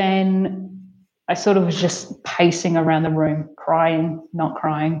so then I sort of was just pacing around the room, crying, not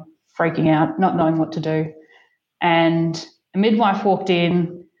crying, freaking out, not knowing what to do. And a midwife walked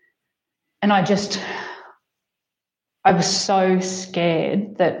in and I was so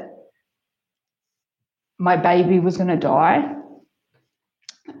scared that my baby was going to die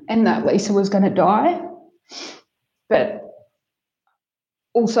and that Lisa was going to die. But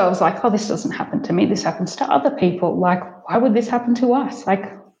also I was like, oh, this doesn't happen to me. This happens to other people. Like, why would this happen to us?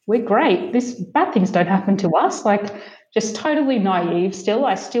 Like, we're great. Bad things don't happen to us. Like, just totally naive still.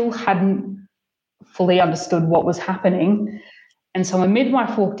 I still hadn't fully understood what was happening. And so a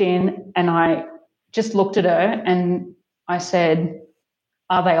midwife walked in and I just looked at her and I said,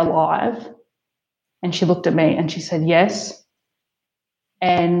 are they alive? And she looked at me and she said, yes.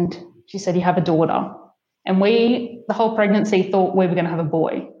 And she said, you have a daughter. And we, the whole pregnancy, thought we were going to have a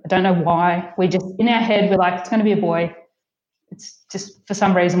boy. I don't know why. We just, in our head, we're like, it's going to be a boy. It's just, for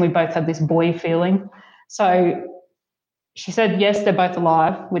some reason, we both had this boy feeling. So she said, yes, they're both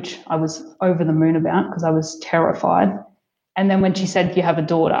alive, which I was over the moon about because I was terrified. And then when she said, you have a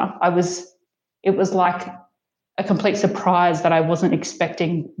daughter, it was like a complete surprise that I wasn't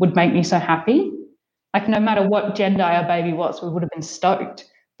expecting would make me so happy. Like no matter what gender our baby was, we would have been stoked.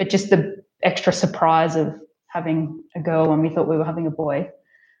 But just the extra surprise of having a girl when we thought we were having a boy.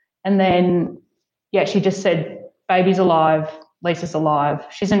 And then, yeah, she just said, baby's alive, Lisa's alive,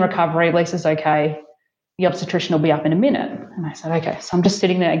 she's in recovery, Lisa's okay, the obstetrician will be up in a minute. And I said, okay. So I'm just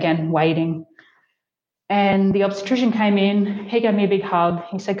sitting there again waiting. And the obstetrician came in, he gave me a big hug.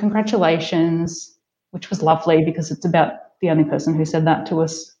 He said, congratulations, which was lovely because it's about the only person who said that to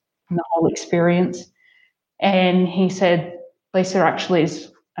us in the whole experience. And he said, Lisa actually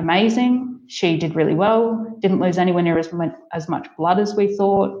is amazing. She did really well, didn't lose anywhere near as much blood as we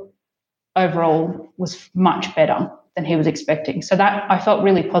thought. Overall was much better than he was expecting. So that I felt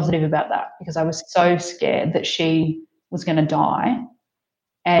really positive about that because I was so scared that she was going to die.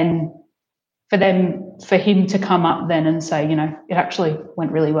 And for him to come up then and say, it actually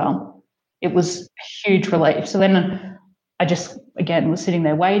went really well. It was a huge relief. So then I just, again, was sitting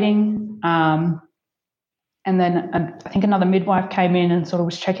there waiting. And then I think another midwife came in and sort of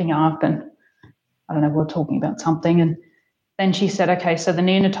was checking up and I don't know, we were talking about something. And then she said, okay, so the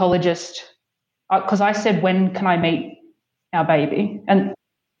neonatologist, because I said, when can I meet our baby? And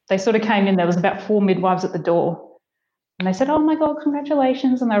they sort of came in, there was about 4 midwives at the door. And they said, oh, my God,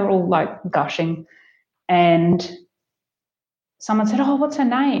 congratulations. And they were all, like, gushing. And someone said, oh, what's her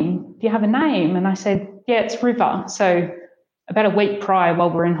name? Do you have a name? And I said, yeah, it's River. So about a week prior while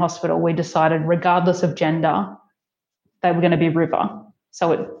we were in hospital, we decided regardless of gender, they were going to be River.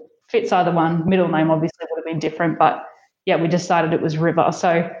 So it fits either one. Middle name obviously would have been different. But, yeah, we decided it was River.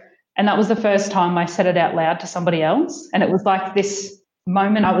 So, and that was the first time I said it out loud to somebody else. And it was like this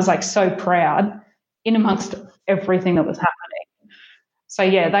moment I was, like, so proud in amongst everything that was happening. So,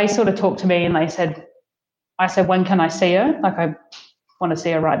 yeah, they sort of talked to me and I said, when can I see her? Like, I want to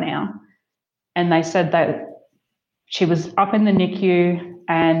see her right now. And they said that she was up in the NICU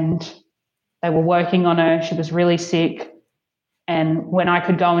and they were working on her. She was really sick. And when I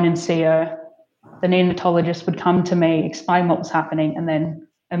could go in and see her, the neonatologist would come to me, explain what was happening, and then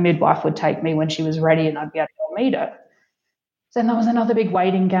a midwife would take me when she was ready and I'd be able to go meet her. Then there was another big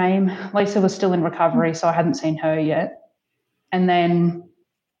waiting game. Lisa was still in recovery, so I hadn't seen her yet. And then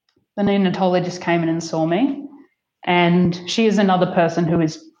the neonatologist came in and saw me. And she is another person who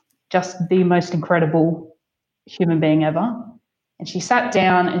is just the most incredible human being ever. And she sat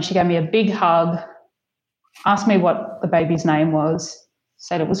down and she gave me a big hug, asked me what the baby's name was,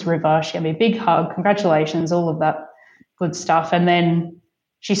 said it was River. She gave me a big hug, congratulations, all of that good stuff. And then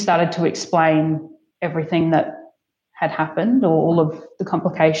she started to explain everything that had happened, or all of the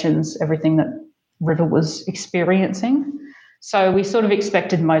complications, everything that River was experiencing. So we sort of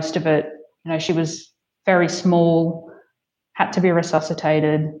expected most of it. You know, she was very small, had to be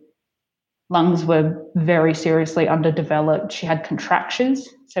resuscitated. Lungs were very seriously underdeveloped. She had contractures.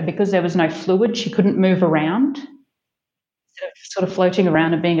 So because there was no fluid, she couldn't move around. Sort of floating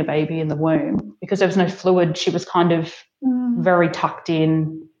around and being a baby in the womb. Because there was no fluid, she was kind of very tucked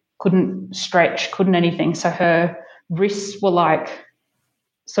in, couldn't stretch, couldn't anything. So her wrists were like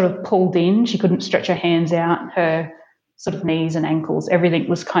sort of pulled in. She couldn't stretch her hands out. Her sort of knees and ankles, everything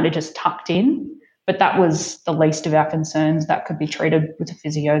was kind of just tucked in. But that was the least of our concerns. That could be treated with a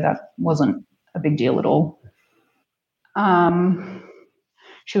physio. That wasn't a big deal at all.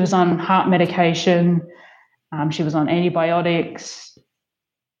 She was on heart medication. She was on antibiotics,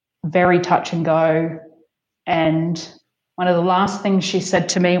 very touch and go. And one of the last things she said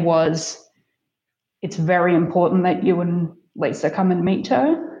to me was, it's very important that you and Lisa come and meet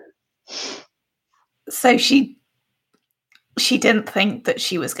her. So she didn't think that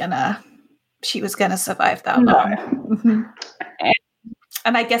she was gonna survive that long. Mm-hmm.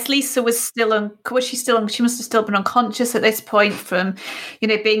 And I guess Lisa was she must have still been unconscious at this point from,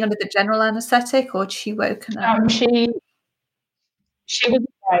 being under the general anaesthetic, or had she woken up? She was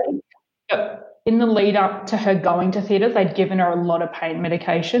awake, but in the lead up to her going to theatre, they'd given her a lot of pain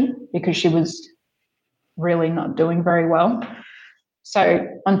medication because she was really not doing very well. So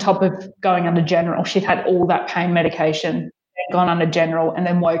on top of going under general, she'd had all that pain medication, gone under general, and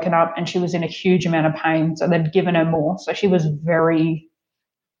then woken up and she was in a huge amount of pain. So they'd given her more. So she was very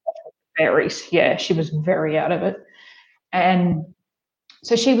out of it. And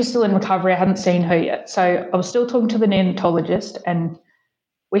so she was still in recovery. I hadn't seen her yet. So I was still talking to the neonatologist and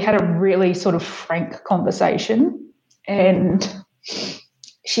we had a really sort of frank conversation. And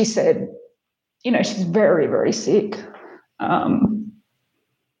she said, she's very, very sick.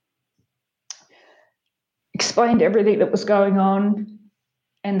 Explained everything that was going on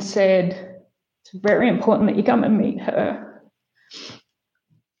and said, it's very important that you come and meet her.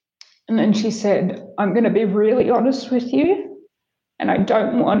 And then she said, I'm going to be really honest with you and I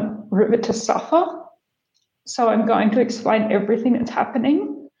don't want River to suffer. So I'm going to explain everything that's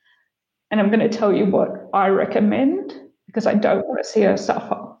happening and I'm going to tell you what I recommend because I don't want to see her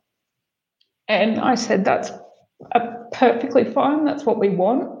suffer. And I said, that's perfectly fine. That's what we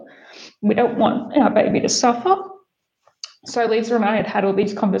want. We don't want our baby to suffer. So Lisa and I had all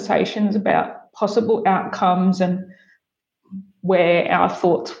these conversations about possible outcomes and where our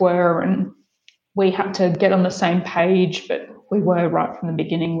thoughts were, and we had to get on the same page, but we were right from the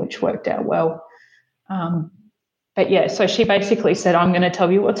beginning, which worked out well. So she basically said, I'm going to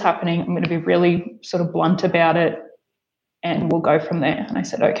tell you what's happening. I'm going to be really sort of blunt about it and we'll go from there. And I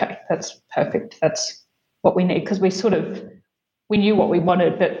said, okay, that's perfect. That's what we need, because we knew what we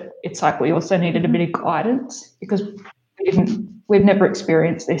wanted, but it's like we also needed a bit of guidance because we've never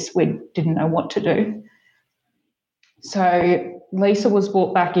experienced this. We didn't know what to do. So Lisa was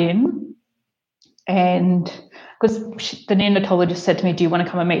brought back in, and because the neonatologist said to me, do you want to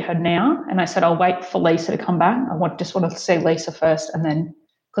come and meet her now? And I said, I'll wait for Lisa to come back. Just want to see Lisa first. And then,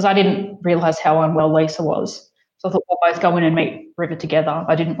 because I didn't realise how unwell Lisa was. So I thought we'll both go in and meet River together.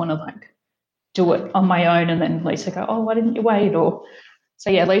 I didn't want to do it on my own and then Lisa go, oh, why didn't you wait?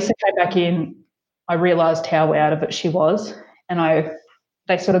 Lisa came back in. I realised how out of it she was, and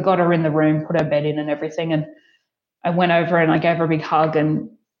they sort of got her in the room, put her bed in and everything, and I went over and I gave her a big hug, and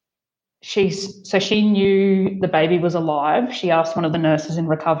she knew the baby was alive. She asked one of the nurses in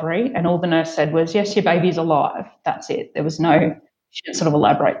recovery, and all the nurse said was, yes, your baby's alive. That's it. There was she didn't sort of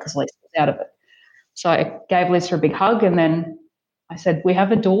elaborate because Lisa was out of it. So I gave Lisa a big hug, and then I said, we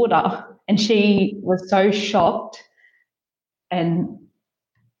have a daughter. And she was so shocked and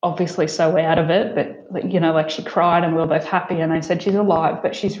obviously so out of it, but, she cried and we were both happy. And I said, she's alive,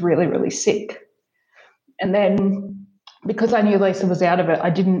 but she's really, really sick. And then because I knew Lisa was out of it, I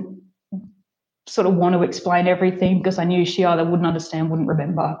didn't sort of want to explain everything because I knew she either wouldn't understand, wouldn't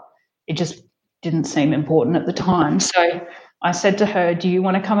remember. It just didn't seem important at the time. So I said to her, do you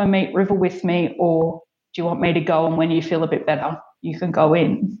want to come and meet River with me, or do you want me to go and when you feel a bit better, you can go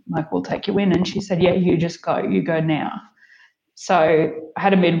in. Like, we'll take you in. And she said, yeah, you just go. You go now. So I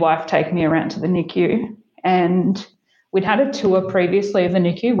had a midwife take me around to the NICU, and we'd had a tour previously of the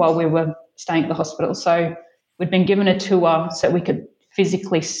NICU while we were staying at the hospital. So we'd been given a tour so we could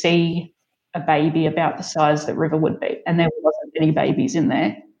physically see a baby about the size that River would be. And there wasn't any babies in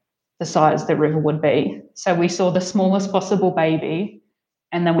there the size that River would be. So we saw the smallest possible baby,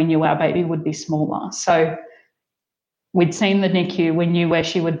 and then we knew our baby would be smaller. So we'd seen the NICU, we knew where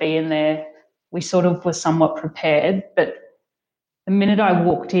she would be in there. We sort of were somewhat prepared, but the minute I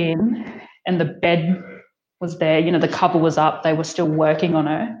walked in and the bed was there, you know, the cover was up, they were still working on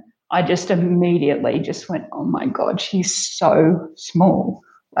her, I just immediately just went, oh my God, she's so small.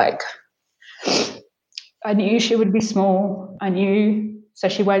 Like, I knew she would be small. So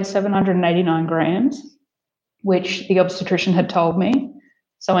she weighed 789 grams, which the obstetrician had told me.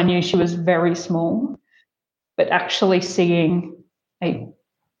 So I knew she was very small. But actually seeing a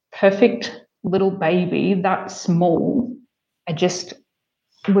perfect little baby that small, I just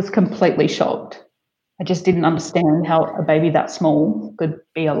was completely shocked. I just didn't understand how a baby that small could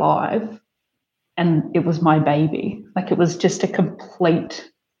be alive. And it was my baby. Like, it was just a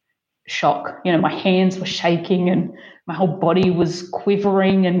complete shock. You know, my hands were shaking and my whole body was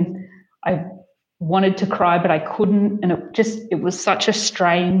quivering, and I wanted to cry, but I couldn't. And it was such a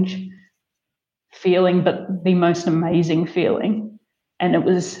strange feeling, but the most amazing feeling. And it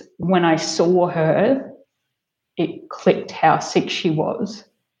was when I saw her, it clicked how sick she was,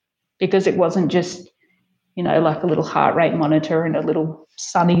 because it wasn't just, you know, like a little heart rate monitor and a little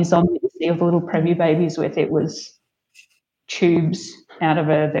sunnies on that you see of the little preemie babies with. It was tubes out of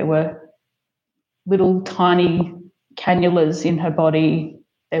her. There were little tiny cannulas in her body.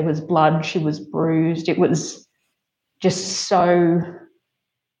 There was blood. She was bruised. It was just so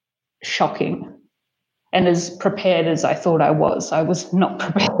shocking. And as prepared as I thought I was not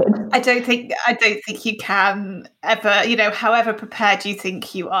prepared. I don't think you can ever, you know, however prepared you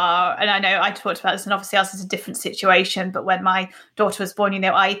think you are. And I know I talked about this, and obviously ours is a different situation, but when my daughter was born, you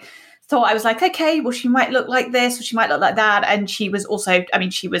know, I thought, I was like, okay, well, she might look like this or she might look like that. And she was also, I mean,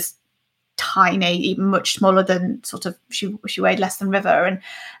 she was tiny, even much smaller than sort of, she weighed less than River.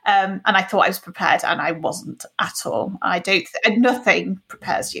 And I thought I was prepared, and I wasn't at all. Nothing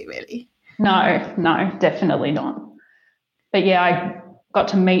prepares you, really. No, definitely not. But yeah, I got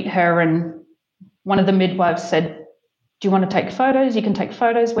to meet her, and one of the midwives said, do you want to take photos? You can take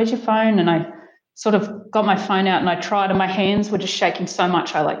photos. Where's your phone? And I sort of got my phone out and I tried, and my hands were just shaking so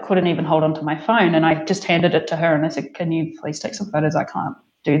much I couldn't even hold onto my phone. And I just handed it to her and I said, can you please take some photos? I can't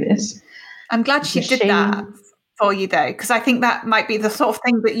do this. I'm glad she did that for you, though, because I think that might be the sort of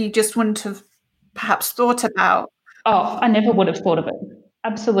thing that you just wouldn't have perhaps thought about. Oh, I never would have thought of it.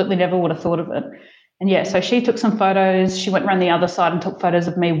 Absolutely never would have thought of it. And yeah, so she took some photos. She went around the other side and took photos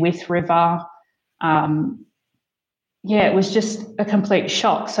of me with River. Yeah, it was just a complete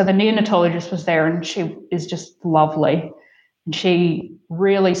shock. So the neonatologist was there, and she is just lovely. And she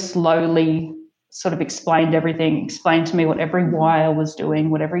really slowly sort of explained everything, explained to me what every wire was doing,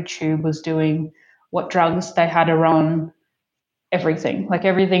 what every tube was doing, what drugs they had her on, everything. Like,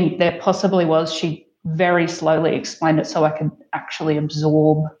 everything there possibly was, she very slowly explained it so I could actually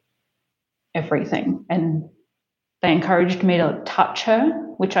absorb everything. And they encouraged me to touch her,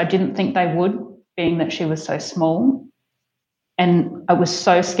 which I didn't think they would, being that she was so small. And I was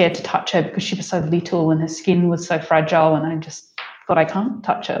so scared to touch her because she was so little and her skin was so fragile, and I just thought, I can't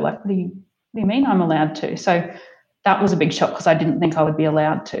touch her. Like, what do you mean I'm allowed to? So that was a big shock, because I didn't think I would be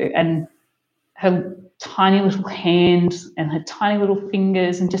allowed to. And her tiny little hands and her tiny little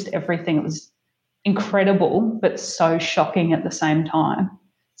fingers and just everything, it was incredible, but so shocking at the same time.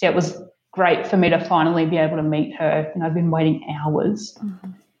 So it was great for me to finally be able to meet her. And I've been waiting hours.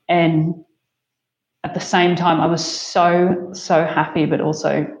 Mm-hmm. And at the same time, I was so, so happy, but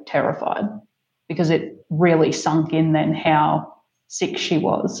also terrified, because it really sunk in then how sick she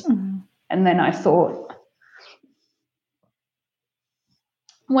was. Mm-hmm. And then I thought,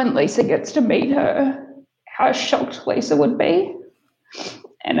 when Lisa gets to meet her, how shocked Lisa would be.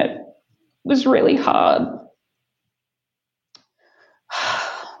 And it was really hard.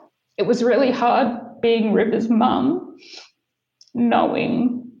 It was really hard being River's mum,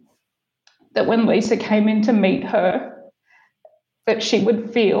 knowing that when Lisa came in to meet her, that she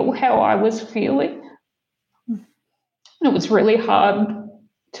would feel how I was feeling. And it was really hard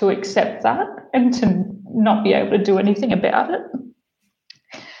to accept that and to not be able to do anything about it.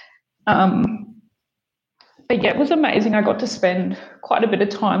 But yeah, it was amazing. I got to spend quite a bit of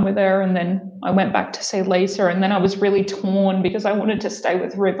time with her, and then I went back to see Lisa, and then I was really torn because I wanted to stay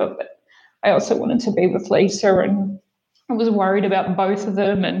with River, but I also wanted to be with Lisa. And I was worried about both of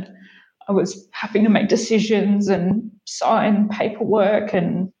them, and I was having to make decisions and sign paperwork,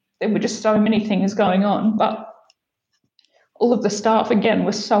 and there were just so many things going on. But all of the staff, again,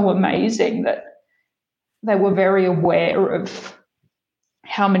 was so amazing that they were very aware of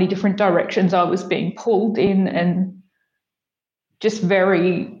how many different directions I was being pulled in, and just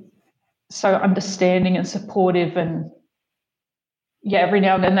very so understanding and supportive. And yeah, every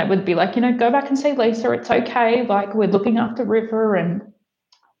now and then they would be like, go back and see Lisa, it's okay, like we're looking after River, and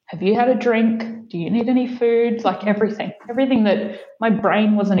have you had a drink? Do you need any food? Like everything that my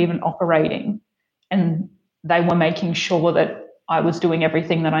brain wasn't even operating. And they were making sure that I was doing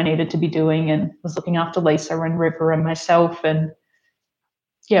everything that I needed to be doing and was looking after Lisa and River and myself. And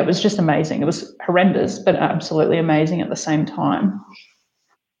yeah, it was just amazing. It was horrendous, but absolutely amazing at the same time.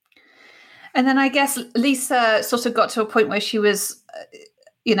 And then I guess Lisa sort of got to a point where she was,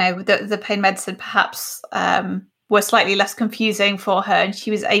 the pain medicine perhaps were slightly less confusing for her, and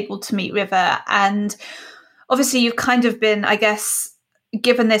she was able to meet River. And obviously you've kind of been, I guess,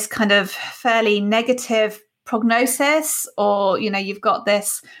 given this kind of fairly negative prognosis, or, you've got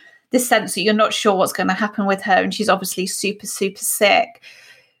this sense that you're not sure what's going to happen with her, and she's obviously super, super sick.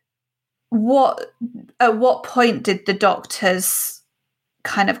 At what point did the doctors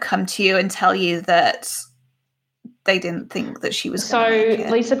kind of come to you and tell you that they didn't think that she was going to make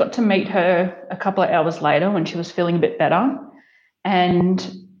it? Lisa got to meet her a couple of hours later when she was feeling a bit better.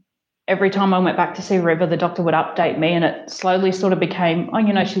 And every time I went back to see River, the doctor would update me, and it slowly sort of became,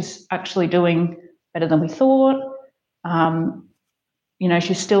 she's actually doing better than we thought.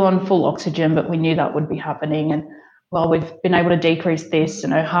 She's still on full oxygen, but we knew that would be happening. And well, we've been able to decrease this,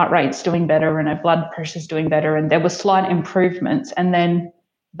 and her heart rate's doing better and her blood pressure's doing better. And there were slight improvements. And then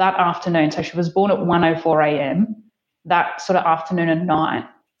that afternoon, so she was born at 1:04 a.m., that sort of afternoon and night,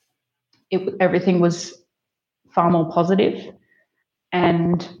 everything was far more positive.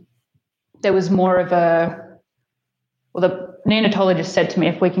 And there was more of the neonatologist said to me,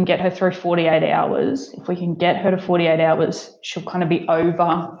 if we can get her through 48 hours, if we can get her to 48 hours, she'll kind of be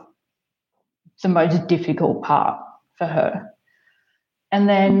over the most difficult part for her. And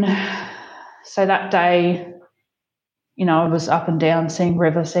then, so that day, I was up and down seeing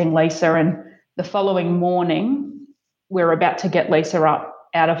River, seeing Lisa, and the following morning, we were about to get Lisa up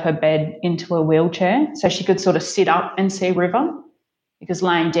out of her bed into a wheelchair so she could sort of sit up and see River, because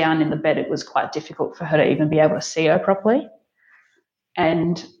laying down in the bed, it was quite difficult for her to even be able to see her properly.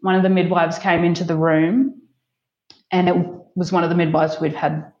 And one of the midwives came into the room, and it was one of the midwives we'd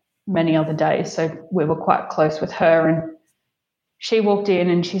had many other days, so we were quite close with her. And she walked in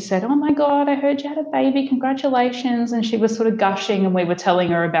and she said, "Oh my God, I heard you had a baby, congratulations." And she was sort of gushing, and we were telling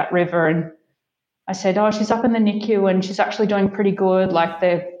her about River. And I said, "Oh, she's up in the NICU and she's actually doing pretty good. Like,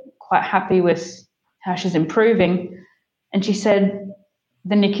 they're quite happy with how she's improving." And she said,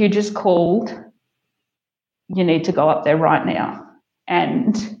 "The NICU just called. You need to go up there right now."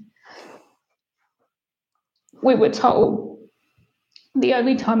 And we were told the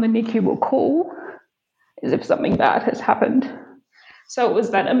only time the NICU will call is if something bad has happened. So it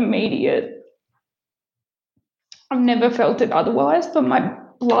was that immediate, I've never felt it otherwise, but my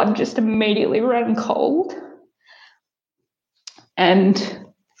blood just immediately ran cold. And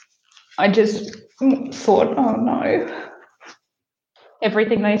I just thought, oh no,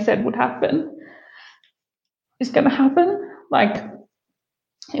 everything they said would happen is going to happen. Like,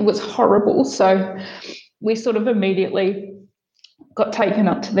 it was horrible. So we sort of immediately got taken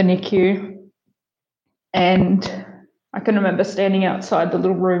up to the NICU, and I can remember standing outside the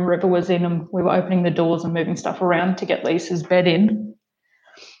little room River was in, and we were opening the doors and moving stuff around to get Lisa's bed in.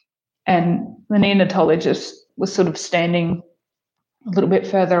 And the neonatologist was sort of standing a little bit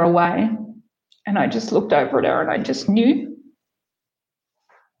further away, and I just looked over at her and I just knew.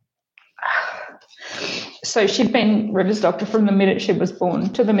 So she'd been River's doctor from the minute she was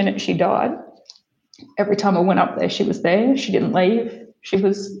born to the minute she died. Every time I went up there, she was there. She didn't leave. She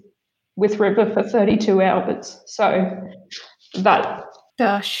was with River for 32 hours. So that...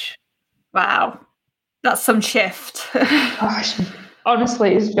 Gosh. Wow. That's some shift. Gosh,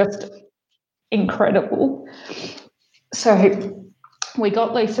 honestly, it's just incredible. So we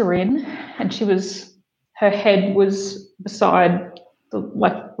got Lisa in, and her head was beside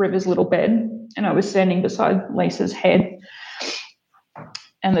River's little bed, and I was standing beside Lisa's head.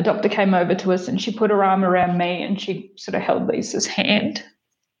 And the doctor came over to us, and she put her arm around me, and she sort of held Lisa's hand.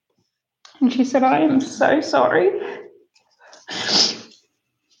 And she said, "I am so sorry,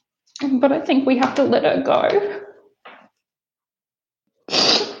 but I think we have to let her go."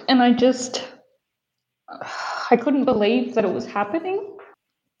 And I couldn't believe that it was happening.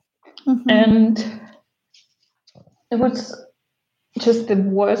 Mm-hmm. And It was just the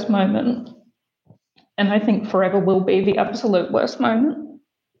worst moment, and I think forever will be the absolute worst moment.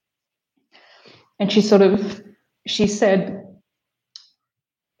 And she said,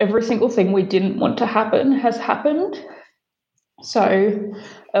 every single thing we didn't want to happen has happened. So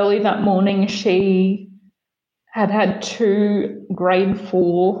early that morning, she had 2 grade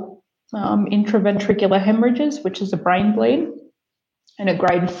 4 intraventricular hemorrhages, which is a brain bleed. And a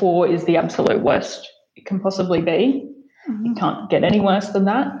grade 4 is the absolute worst it can possibly be. You can't get any worse than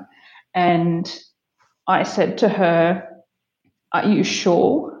that. And I said to her, "Are you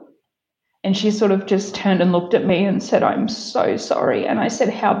sure?" And she sort of just turned and looked at me and said, "I'm so sorry." And I said,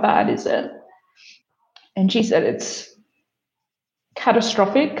 "How bad is it?" And she said, "It's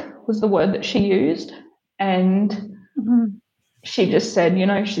catastrophic," was the word that she used. And she just said,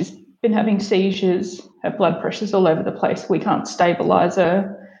 she's been having seizures, her blood pressure's all over the place, we can't stabilise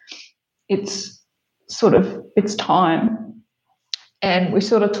her. It's time. And we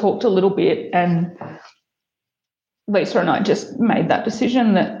sort of talked a little bit, and Lisa and I just made that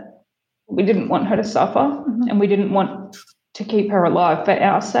decision that we didn't want her to suffer, and we didn't want to keep her alive for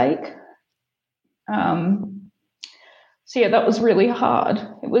our sake. So yeah, that was really hard.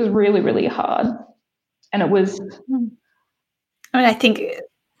 It was really, really hard. And it was... I think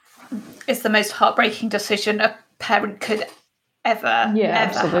it's the most heartbreaking decision a parent could ever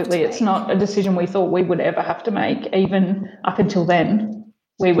absolutely. It's not a decision we thought we would ever have to make. Even up until then,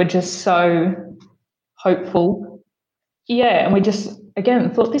 we were just so hopeful. Yeah, and we just,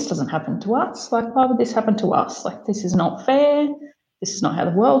 again, thought this doesn't happen to us. Like, why would this happen to us? Like, this is not fair. This is not how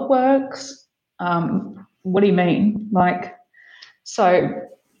the world works. What do you mean? Like, so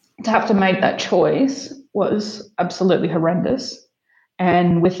to have to make that choice was absolutely horrendous.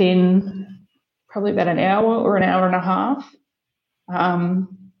 And within probably about an hour or an hour and a half,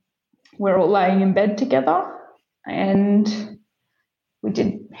 we're all laying in bed together, and we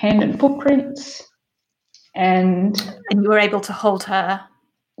did hand and footprints. And you were able to hold her?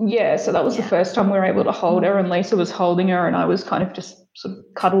 Yeah, so that was the first time we were able to hold her, and Lisa was holding her, and I was kind of just sort of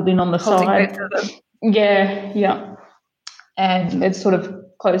cuddled in on the side. Both of them. Yeah. And it sort of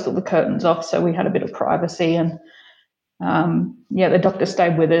closed all the curtains off, so we had a bit of privacy. And the doctor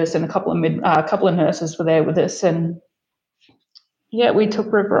stayed with us, and a couple of nurses were there with us, and we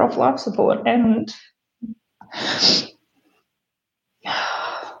took River off life support, and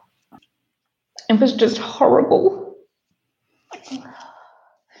it was just horrible.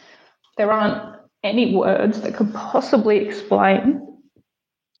 There aren't any words that could possibly explain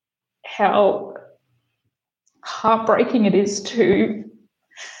how heartbreaking it is to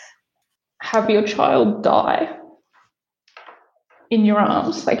have your child die in your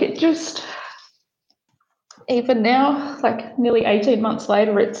arms. Like, it just, even now, like nearly 18 months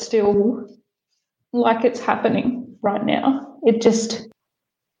later, it's still like it's happening right now.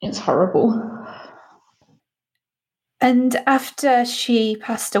 It's horrible. And after she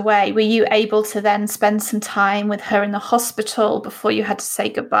passed away, were you able to then spend some time with her in the hospital before you had to say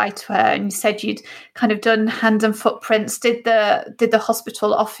goodbye to her? And you said you'd kind of done hand and footprints. Did the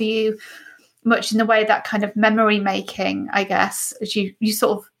hospital offer you much in the way that kind of memory making, I guess, as you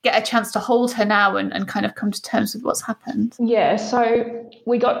sort of get a chance to hold her now and kind of come to terms with what's happened? Yeah, so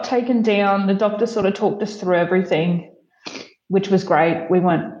we got taken down. The doctor sort of talked us through everything, which was great. We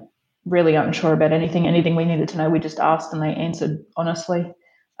weren't really unsure about anything we needed to know. We just asked and they answered honestly.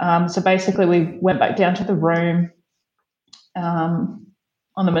 So basically we went back down to the room on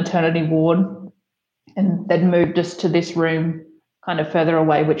the maternity ward, and they'd moved us to this room kind of further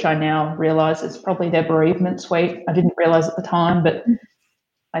away, which I now realise is probably their bereavement suite. I didn't realise at the time, but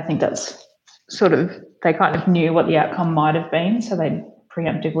I think that's sort of, they kind of knew what the outcome might have been, so they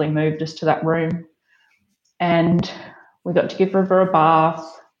preemptively moved us to that room. And we got to give River a bath,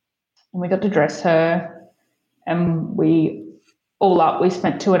 and we got to dress her, and we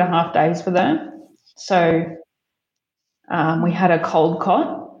spent 2.5 days with her. So we had a cold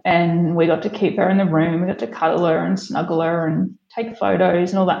cot, and we got to keep her in the room. We got to cuddle her and snuggle her and take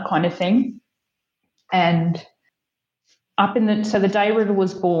photos and all that kind of thing. And so the day River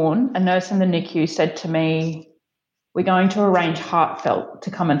was born, a nurse in the NICU said to me, "We're going to arrange Heartfelt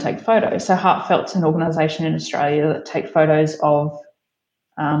to come and take photos." So Heartfelt's an organisation in Australia that take photos of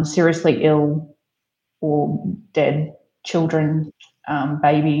seriously ill or dead children,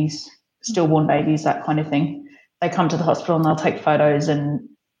 babies, stillborn babies, that kind of thing. They come to the hospital and they'll take photos, and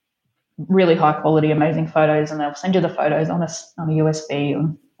really high quality, amazing photos, and they'll send you the photos on a USB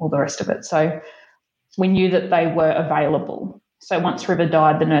and all the rest of it. So we knew that they were available. So once River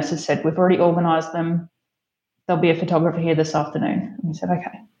died, the nurses said, "We've already organised them. There'll be a photographer here this afternoon." And we said,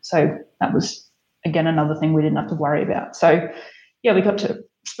 okay. So that was again, another thing we didn't have to worry about. So, yeah, we got to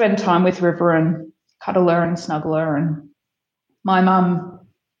spend time with River and cuddle her and snuggle her. And my mum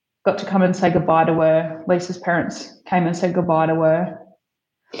got to come and say goodbye to her. Lisa's parents came and said goodbye to her.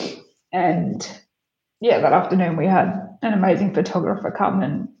 And, yeah, that afternoon we had an amazing photographer come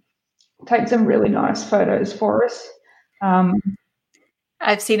and take some really nice photos for us.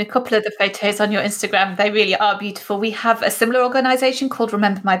 I've seen a couple of the photos on your Instagram. They really are beautiful. We have a similar organisation called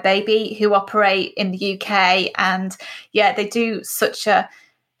Remember My Baby who operate in the UK. And, yeah, they do such a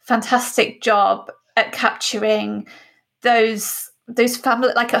fantastic job at capturing those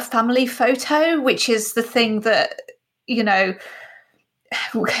family, like a family photo, which is the thing that, you know,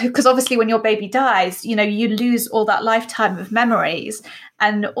 because obviously when your baby dies, you know, you lose all that lifetime of memories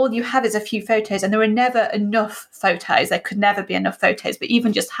and all you have is a few photos, and there are never enough photos. There could never be enough photos, but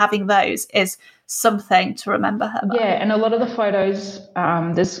even just having those is something to remember her by. Yeah, and a lot of the photos,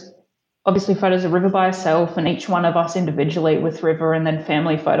 there's obviously photos of River by herself and each one of us individually with River, and then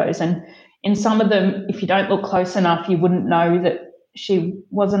family photos. And in some of them, if you don't look close enough, you wouldn't know that she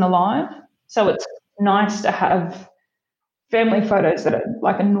wasn't alive. So it's nice to have family photos that are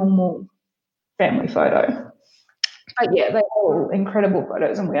like a normal family photo. But yeah, they're all incredible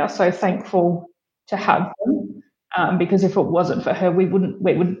photos, and we are so thankful to have them, because if it wasn't for her, we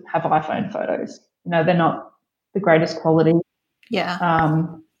wouldn't have iPhone photos. You know, they're not the greatest quality. Yeah.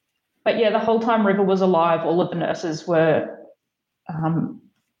 But yeah, the whole time River was alive, all of the nurses were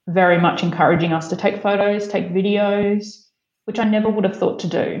very much encouraging us to take photos, take videos, which I never would have thought to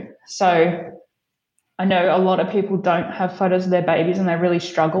do. So I know a lot of people don't have photos of their babies and they really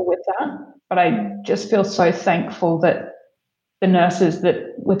struggle with that. But I just feel so thankful that the nurses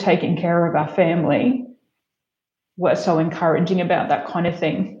that were taking care of our family were so encouraging about that kind of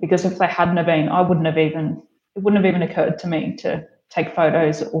thing. Because if they hadn't have been, it wouldn't have even occurred to me to take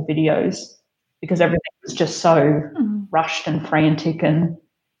photos or videos, because everything was just so rushed and frantic, and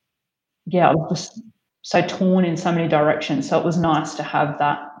yeah, I was just so torn in so many directions. So it was nice to have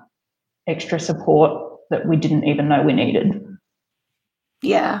that extra support that we didn't even know we needed.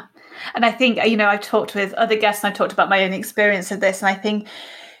 Yeah. And I think, you know, I've talked with other guests and I've talked about my own experience of this. And I think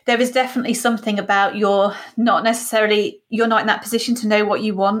there is definitely something about you're not in that position to know what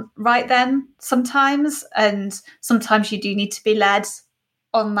you want right then sometimes. And sometimes you do need to be led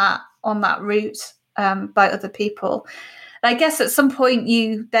on that route by other people. And I guess at some point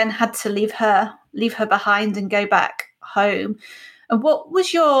you then had to leave her behind and go back home. And what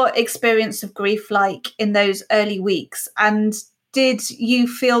was your experience of grief like in those early weeks? And did you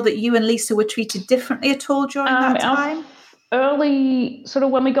feel that you and Lisa were treated differently at all during that time? Early, sort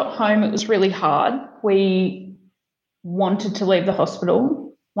of when we got home, it was really hard. We wanted to leave the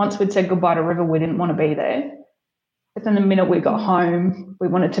hospital. Once we'd said goodbye to River, we didn't want to be there. But then the minute we got home, we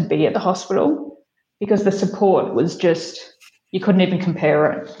wanted to be at the hospital, because the support was just, you couldn't even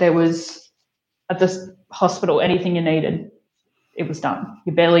compare it. There was, at this hospital, anything you needed, it was done.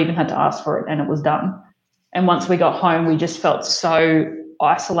 You barely even had to ask for it and it was done. And once we got home, we just felt so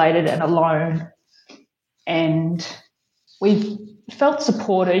isolated and alone. And we felt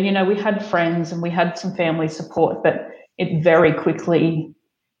supported. You know, we had friends and we had some family support, but it very quickly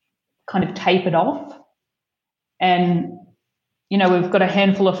kind of tapered off. And, you know, we've got a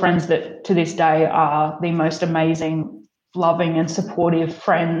handful of friends that to this day are the most amazing, loving and supportive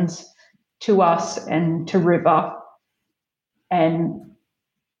friends to us and to River. And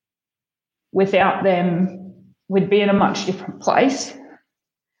without them, we'd be in a much different place.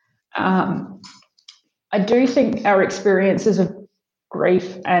 I do think our experiences of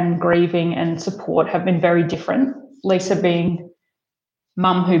grief and grieving and support have been very different. Lisa, being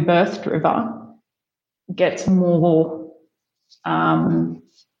mum who birthed River, gets more, I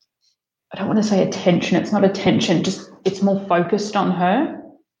don't want to say attention, it's not attention, just it's more focused on her.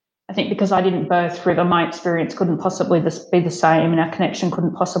 I think because I didn't birth River, my experience couldn't possibly be the same, and our connection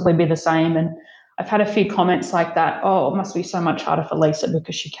couldn't possibly be the same. And I've had a few comments like that, oh, it must be so much harder for Lisa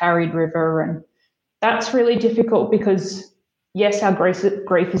because she carried River. And that's really difficult because, yes, our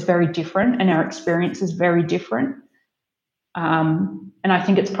grief is very different and our experience is very different. And I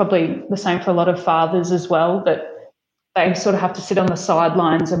think it's probably the same for a lot of fathers as well, that they sort of have to sit on the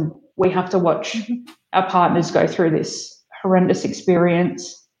sidelines and we have to watch our partners go through this horrendous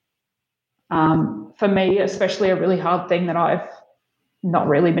experience. For me, especially a really hard thing that I've not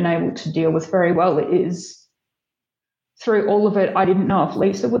really been able to deal with very well is through all of it, I didn't know if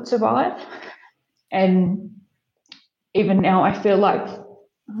Lisa would survive. And even now I feel like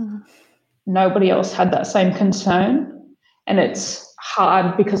nobody else had that same concern. And it's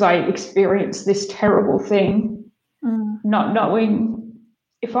hard because I experienced this terrible thing, not knowing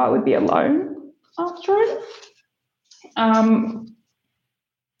if I would be alone. after it.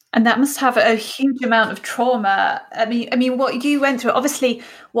 And that must have a huge amount of trauma. I mean, what you went through, obviously,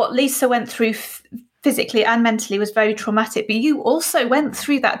 what Lisa went through physically and mentally was very traumatic. But you also went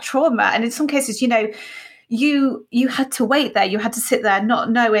through that trauma, and in some cases, you had to wait there. You had to sit there, not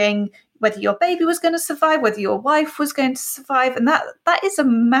knowing whether your baby was going to survive, whether your wife was going to survive, and that is a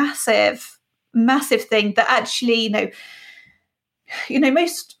massive, massive thing. That actually,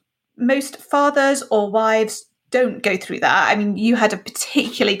 most fathers or wives don't go through that. I mean, you had a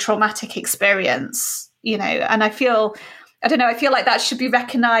particularly traumatic experience, and I feel like that should be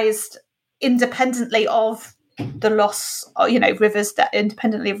recognised independently of the loss,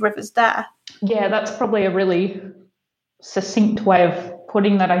 independently of River's death. Yeah, that's probably a really succinct way of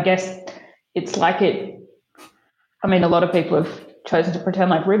putting that, I guess. It's like a lot of people have chosen to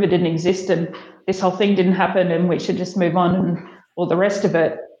pretend like River didn't exist and this whole thing didn't happen and we should just move on and all the rest of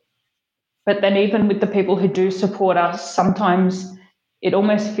it. But then even with the people who do support us, sometimes it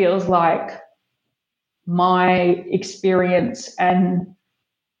almost feels like my experience and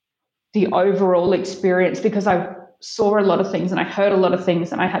the overall experience, because I saw a lot of things and I heard a lot of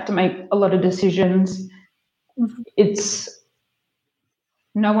things and I had to make a lot of decisions. Mm-hmm. It's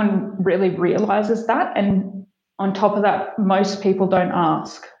no one really realizes that. And on top of that, most people don't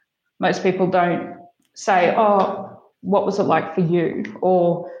ask. Most people don't say, oh, what was it like for you?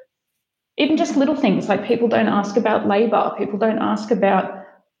 Or even just little things, like people don't ask about labour. People don't ask about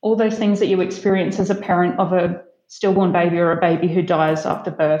all those things that you experience as a parent of a stillborn baby or a baby who dies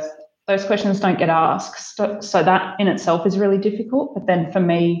after birth. Those questions don't get asked. So that in itself is really difficult. But then for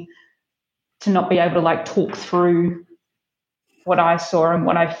me to not be able to talk through what I saw and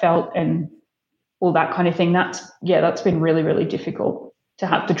what I felt and all that kind of thing, that's been really, really difficult to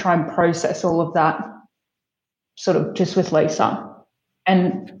have to try and process all of that sort of just with Lisa.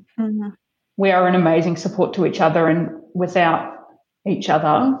 And mm-hmm. We are an amazing support to each other, and without each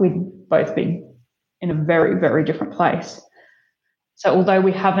other, we'd both be in a very, very different place. So although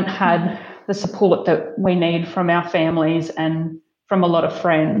we haven't had the support that we need from our families and from a lot of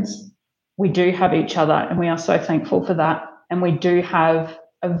friends, we do have each other, and we are so thankful for that. And we do have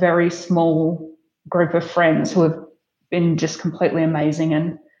a very small group of friends who have been just completely amazing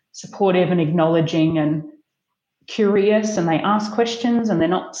and supportive and acknowledging and curious, and they ask questions and they're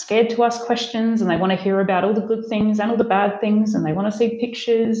not scared to ask questions, and they want to hear about all the good things and all the bad things, and they want to see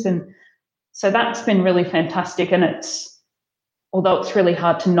pictures. And so that's been really fantastic. And although it's really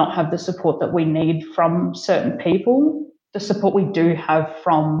hard to not have the support that we need from certain people, the support we do have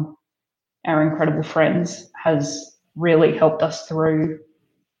from our incredible friends has really helped us through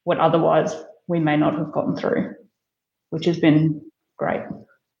what otherwise we may not have gotten through, which has been great.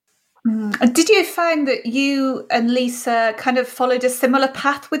 Did you find that you and Lisa kind of followed a similar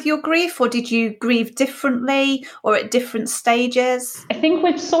path with your grief, or did you grieve differently or at different stages? I think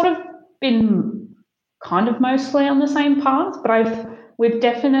we've sort of been kind of mostly on the same path, but we've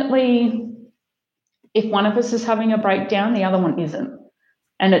definitely, if one of us is having a breakdown, the other one isn't.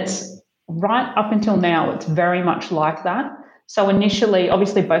 And it's right up until now, it's very much like that. So initially,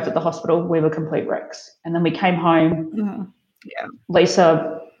 obviously both at the hospital, we were complete wrecks. And then we came home. Mm-hmm. Yeah.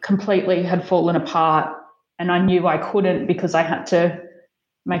 Lisa completely had fallen apart, and I knew I couldn't because I had to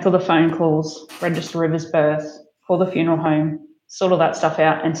make all the phone calls, register River's birth, call the funeral home, sort all that stuff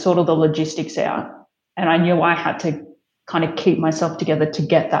out and sort all the logistics out. And I knew I had to kind of keep myself together to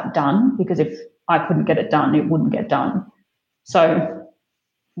get that done, because if I couldn't get it done, it wouldn't get done. So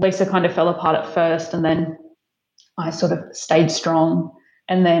Lisa kind of fell apart at first, and then I sort of stayed strong,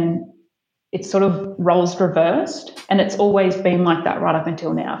 and then it's sort of roles reversed, and it's always been like that right up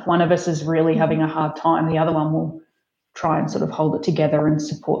until now. If one of us is really having a hard time, the other one will try and sort of hold it together and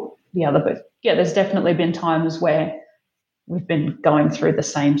support the other. But yeah, there's definitely been times where we've been going through the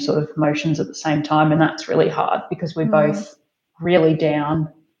same sort of motions at the same time, and that's really hard because we're both really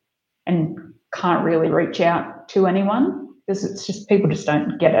down and can't really reach out to anyone, because it's just people just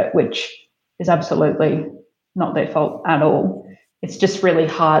don't get it, which is absolutely not their fault at all. It's just really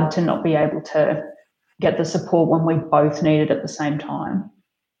hard to not be able to get the support when we both need it at the same time.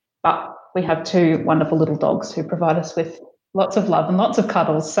 But we have two wonderful little dogs who provide us with lots of love and lots of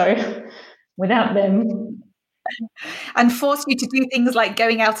cuddles. So without them... And force you to do things like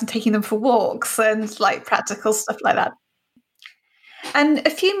going out and taking them for walks and like practical stuff like that. And a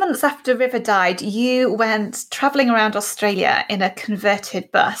few months after River died, you went travelling around Australia in a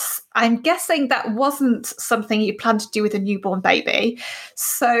converted bus. I'm guessing that wasn't something you planned to do with a newborn baby.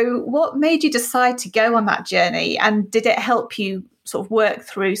 So what made you decide to go on that journey? And did it help you sort of work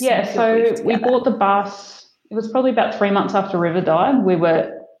through some of your grief together? We bought the bus. It was probably about 3 months after River died. We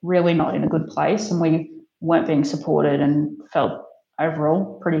were really not in a good place, and we weren't being supported and felt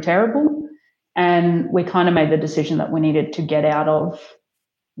overall pretty terrible. And we kind of made the decision that we needed to get out of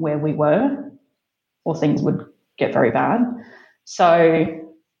where we were or things would get very bad. So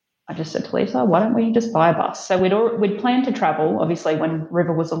I just said to Lisa, why don't we just buy a bus? So we'd planned to travel, obviously, when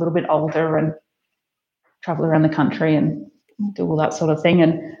River was a little bit older, and travel around the country and do all that sort of thing.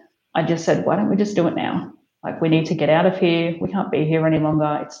 And I just said, why don't we just do it now? Like, we need to get out of here. We can't be here any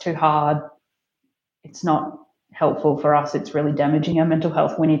longer. It's too hard. It's not helpful for us. It's really damaging our mental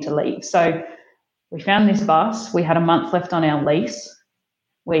health. We need to leave. So we found this bus. We had a month left on our lease.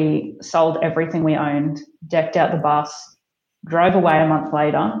 We sold everything we owned, decked out the bus, drove away a month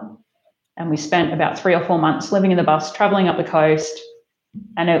later, and we spent about 3 or 4 months living in the bus, travelling up the coast.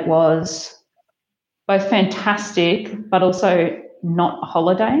 And it was both fantastic but also not a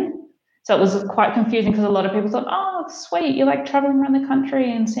holiday. So it was quite confusing because a lot of people thought, oh, sweet, you're like traveling around the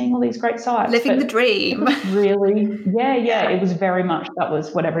country and seeing all these great sights. Living the dream. Really, yeah, it was very much, that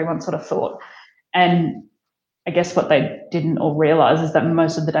was what everyone sort of thought. And I guess what they didn't all realise is that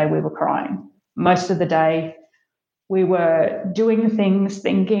most of the day we were crying. Most of the day we were doing things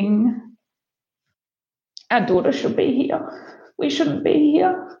thinking, our daughter should be here. We shouldn't be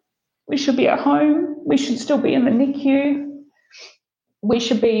here. We should be at home. We should still be in the NICU. We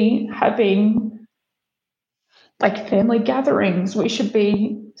should be having like family gatherings. We should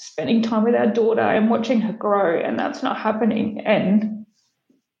be spending time with our daughter and watching her grow, and that's not happening. And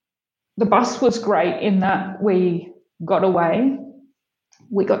the bus was great in that we got away.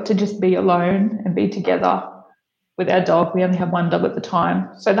 We got to just be alone and be together with our dog. We only had one dog at the time.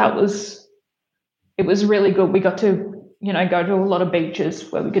 So it was really good. We got to, go to a lot of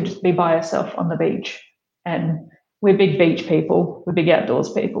beaches where we could just be by ourselves on the beach. And we're big beach people. We're big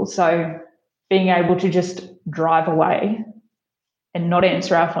outdoors people. So being able to just drive away and not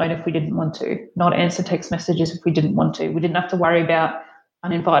answer our phone if we didn't want to, not answer text messages if we didn't want to. We didn't have to worry about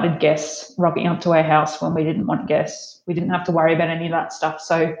uninvited guests rocking up to our house when we didn't want guests. We didn't have to worry about any of that stuff.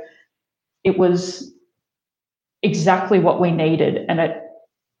 So it was exactly what we needed, and it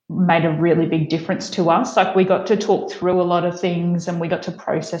made a really big difference to us. Like, we got to talk through a lot of things and we got to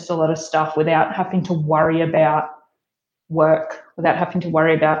process a lot of stuff without having to worry about work, without having to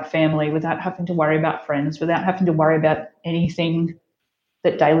worry about family, without having to worry about friends, without having to worry about anything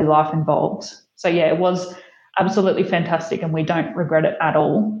that daily life involves. So yeah, it was absolutely fantastic and we don't regret it at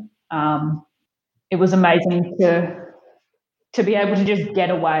all. It was amazing to be able to just get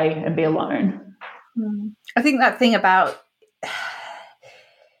away and be alone. I think that thing about,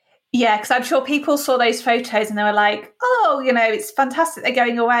 yeah, because I'm sure people saw those photos and they were like, oh, it's fantastic, they're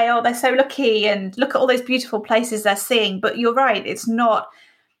going away, oh, they're so lucky, and look at all those beautiful places they're seeing. But you're right, it's not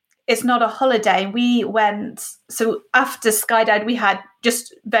a holiday. We went, so after Sky died, we had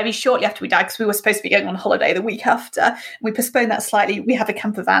just very shortly after we died, because we were supposed to be going on holiday the week after. We postponed that slightly. We have a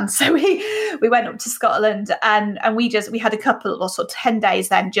camper van, so we went up to Scotland and we had a couple or sort of 10 days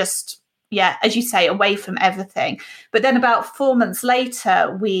then, just, yeah, as you say, away from everything. But then about 4 months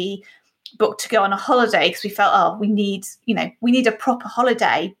later, we booked to go on a holiday because we felt, oh, we need a proper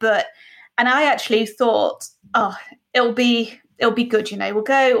holiday. And I actually thought, oh, it'll be good, we'll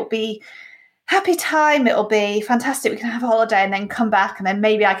go, it'll be happy time, it'll be fantastic, we can have a holiday and then come back and then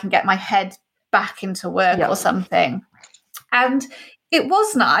maybe I can get my head back into work or something. And it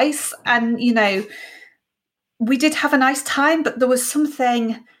was nice, and we did have a nice time, but there was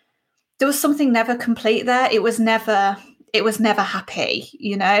something never complete there. It was never happy,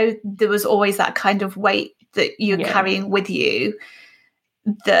 there was always that kind of weight that you're carrying with you,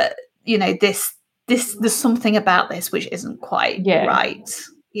 that there's something about this which isn't quite right.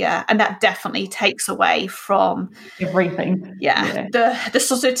 Yeah, and that definitely takes away from everything. Yeah. The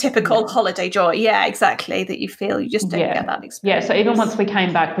sort of typical holiday joy. Yeah, exactly, that you feel you just don't get that experience. Yeah, so even once we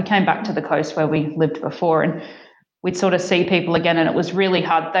came back to the coast where we lived before, and we'd sort of see people again, and it was really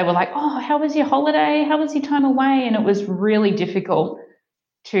hard. They were like, oh, how was your holiday? How was your time away? And it was really difficult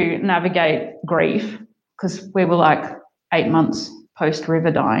to navigate grief because we were like 8 months post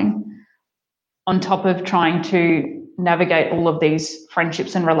River dying, on top of trying to navigate all of these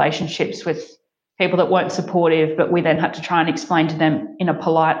friendships and relationships with people that weren't supportive, but we then had to try and explain to them in a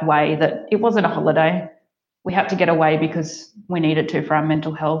polite way that it wasn't a holiday. We had to get away because we needed to for our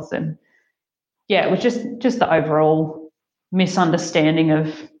mental health. And yeah, it was just the overall misunderstanding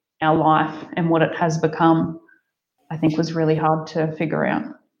of our life and what it has become, I think, was really hard to figure out.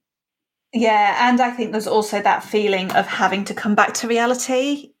 Yeah, and I think there's also that feeling of having to come back to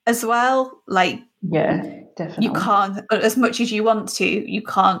reality as well. Like, yeah, definitely. You can't, as much as you want to, you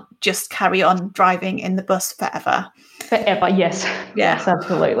can't just carry on driving in the bus forever. Forever, yes. Yeah. Yes,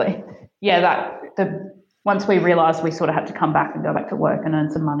 absolutely. Yeah, once we realised we sort of had to come back and go back to work and earn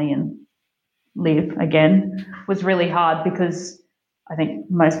some money and live again was really hard, because I think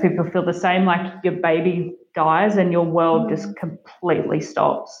most people feel the same, like your baby dies and your world just completely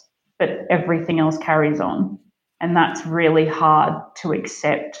stops, but everything else carries on. And that's really hard to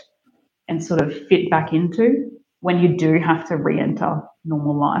accept and sort of fit back into when you do have to re-enter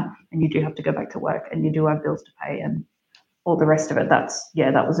normal life and you do have to go back to work and you do have bills to pay and all the rest of it. That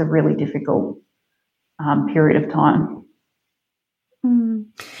was a really difficult period of time.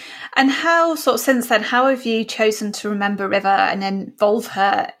 And how, sort of since then, how have you chosen to remember River and involve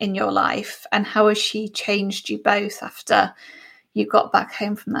her in your life? And how has she changed you both after you got back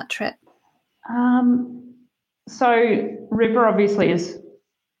home from that trip? So River obviously is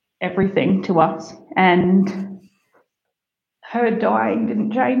everything to us, and her dying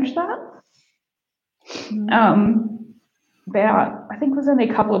didn't change that. About, I think it was only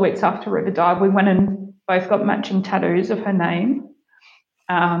a couple of weeks after River died, we went and both got matching tattoos of her name.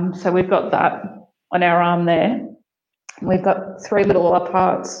 So we've got that on our arm there. We've got 3 little love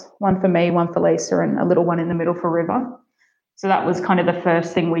hearts, one for me, one for Lisa, and a little one in the middle for River. So that was kind of the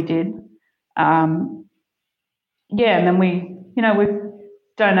first thing we did. And then we've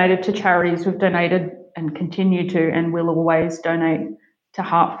donated to charities. We've donated and continue to, and will always donate to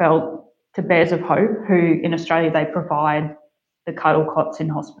Heartfelt, to Bears of Hope, who in Australia, they provide the cuddle cots in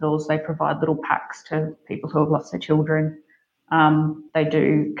hospitals. They provide little packs to people who have lost their children. They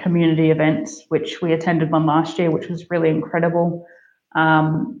do community events, which we attended one last year, which was really incredible.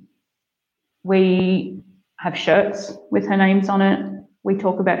 We have shirts with her names on it. We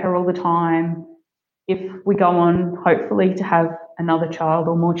talk about her all the time. If we go on, hopefully, to have another child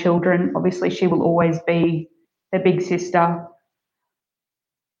or more children, obviously she will always be their big sister.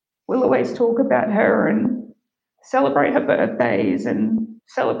 We'll always talk about her and celebrate her birthdays and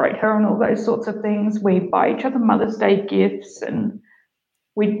celebrate her and all those sorts of things. We buy each other Mother's Day gifts, and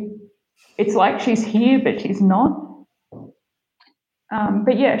it's like she's here, but she's not.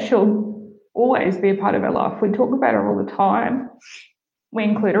 But yeah, she'll always be a part of our life. We talk about her all the time. We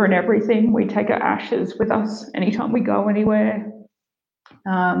include her in everything. We take her ashes with us anytime we go anywhere.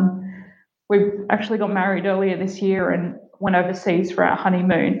 We've actually got married earlier this year and went overseas for our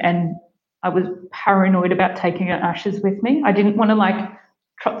honeymoon, and I was paranoid about taking her ashes with me. I didn't want to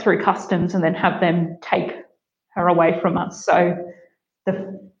trot through customs and then have them take her away from us. So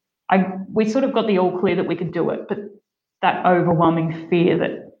we sort of got the all clear that we could do it, but that overwhelming fear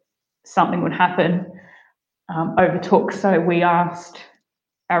that something would happen overtook. So we asked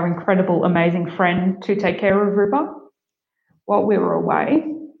our incredible, amazing friend to take care of River while we were away.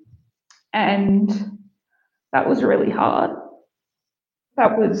 And that was really hard.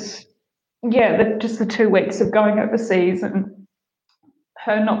 That was, just the 2 weeks of going overseas and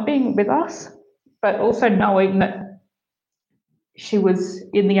her not being with us, but also knowing that she was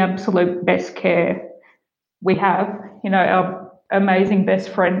in the absolute best care we have. Our amazing best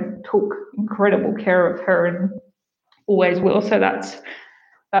friend took incredible care of her and always will. So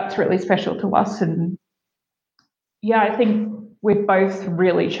that's really special to us. And I think we've both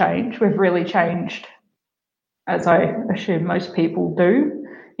really changed. We've really changed, as I assume most people do.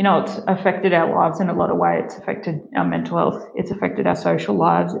 It's affected our lives in a lot of ways. It's affected our mental health. It's affected our social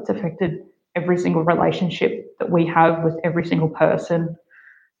lives. It's affected every single relationship that we have with every single person.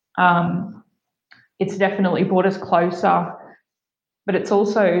 It's definitely brought us closer, but it's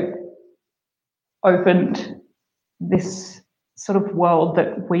also opened this sort of world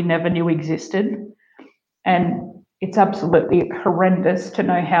that we never knew existed. And it's absolutely horrendous to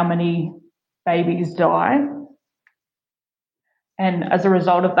know how many babies die. And as a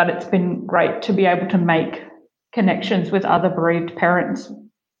result of that, it's been great to be able to make connections with other bereaved parents,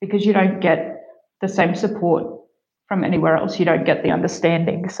 because you don't get the same support from anywhere else. You don't get the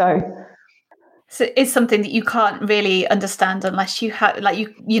understanding. So it's something that you can't really understand unless you have,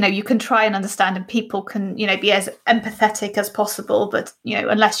 you can try and understand, and people can, be as empathetic as possible. But,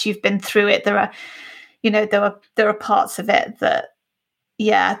 unless you've been through it, there are parts of it that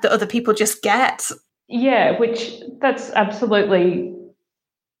other people just get. Yeah, which that's absolutely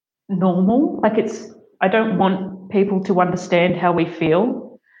normal. I don't want people to understand how we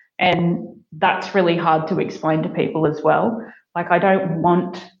feel, and that's really hard to explain to people as well. I don't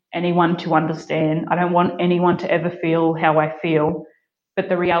want anyone to understand. I don't want anyone to ever feel how I feel. But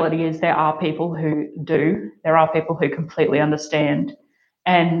the reality is there are people who do. There are people who completely understand.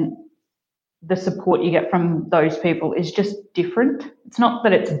 And the support you get from those people is just different. It's not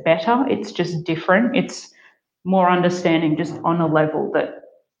that it's better, it's just different. It's more understanding just on a level that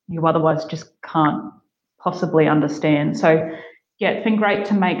you otherwise just can't possibly understand. So, yeah, it's been great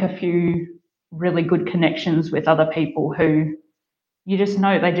to make a few really good connections with other people who you just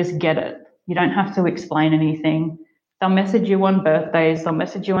know they just get it. You don't have to explain anything. They'll message you on birthdays. They'll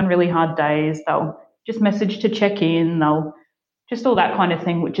message you on really hard days. They'll just message to check in. They'll just all that kind of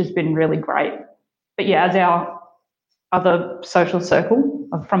thing, which has been really great. But yeah, as our other social circle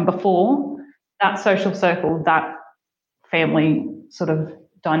from before, that social circle, that family sort of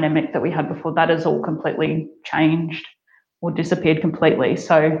dynamic that we had before, that has all completely changed or disappeared completely.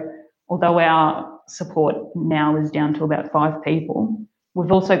 So although our support now is down to about 5 people,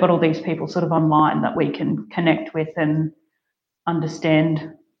 we've also got all these people sort of online that we can connect with and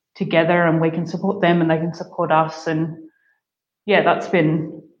understand together, and we can support them and they can support us. And yeah, that's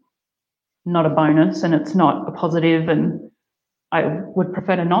been not a bonus and it's not a positive, and I would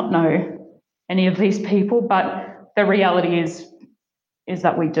prefer to not know any of these people, but the reality is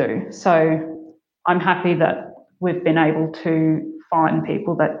that we do. So I'm happy that we've been able to find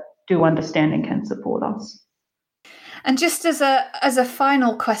people that do understand and can support us. And just as a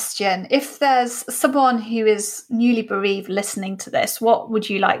final question, if there's someone who is newly bereaved listening to this, what would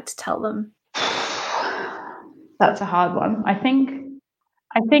you like to tell them? That's a hard one. I think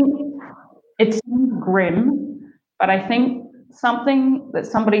it seems grim, but I think something that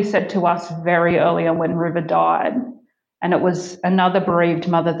somebody said to us very early on when River died, and it was another bereaved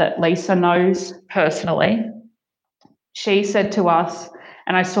mother that Lisa knows personally. She said to us,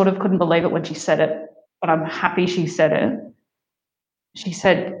 and I sort of couldn't believe it when she said it, but I'm happy she said it. She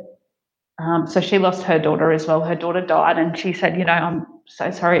said, so she lost her daughter as well. Her daughter died, and she said, I'm so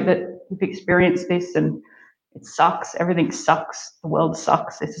sorry that you've experienced this, and it sucks. Everything sucks. The world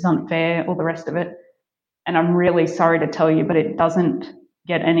sucks. This is unfair, all the rest of it. And I'm really sorry to tell you, but it doesn't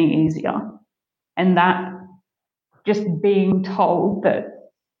get any easier. And that just being told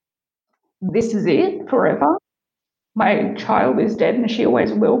that this is it forever, my child is dead and she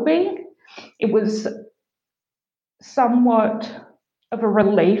always will be, it was somewhat of a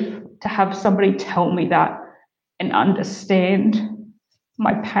relief to have somebody tell me that and understand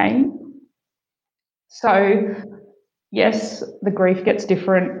my pain. So yes, the grief gets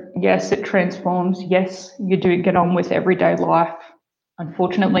different. Yes, it transforms. Yes, you do get on with everyday life.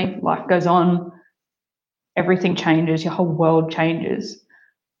 Unfortunately, life goes on. Everything changes. Your whole world changes.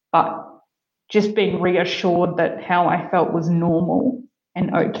 But just being reassured that how I felt was normal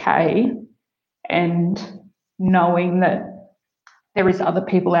and okay, and knowing that there is other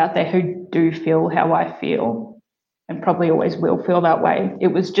people out there who do feel how I feel and probably always will feel that way. It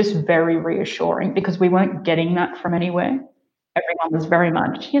was just very reassuring because we weren't getting that from anywhere. Everyone was very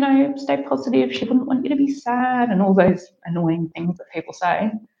much, stay positive. She wouldn't want you to be sad and all those annoying things that people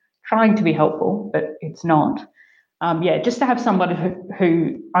say, trying to be helpful, but it's not. Just to have somebody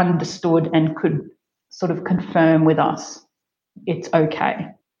who understood and could sort of confirm with us, it's okay.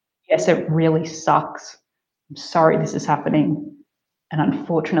 Yes, it really sucks. I'm sorry this is happening. And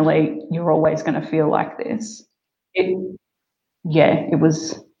unfortunately, you're always going to feel like this. It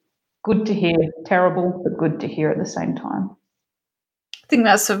was good to hear, terrible, but good to hear at the same time. I think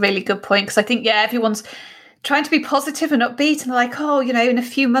that's a really good point, because I think, everyone's trying to be positive and upbeat and they're like, in a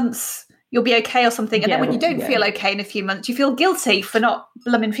few months you'll be okay or something. And then when you don't feel okay in a few months, you feel guilty for not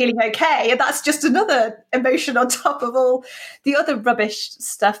blooming feeling okay. And that's just another emotion on top of all the other rubbish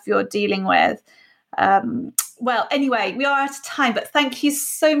stuff you're dealing with. Well, anyway, we are out of time, but thank you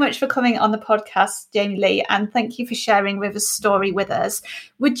so much for coming on the podcast, Jamie Lee, and thank you for sharing River's story with us.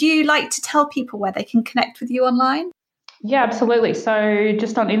 Would you like to tell people where they can connect with you online? Yeah, absolutely. So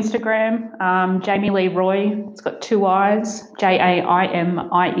just on Instagram, Jamie Lee Roy. It's got 2 I's,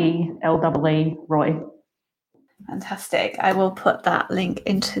 JAIMIELEE Roy. Fantastic. I will put that link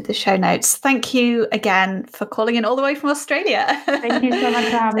into the show notes. Thank you again for calling in all the way from Australia. Thank you so much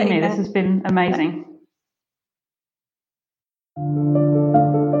for having me. This has been amazing.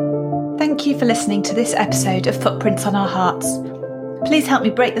 Thank you for listening to this episode of Footprints on Our Hearts. Please help me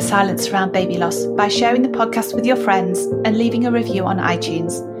break the silence around baby loss by sharing the podcast with your friends and leaving a review on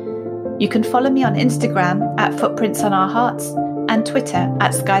iTunes. You can follow me on Instagram at Footprints on Our Hearts and Twitter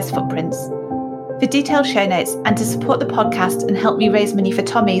at Skies Footprints. For detailed show notes and to support the podcast and help me raise money for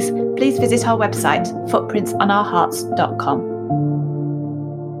Tommy's, please visit our website, footprintsonourhearts.com.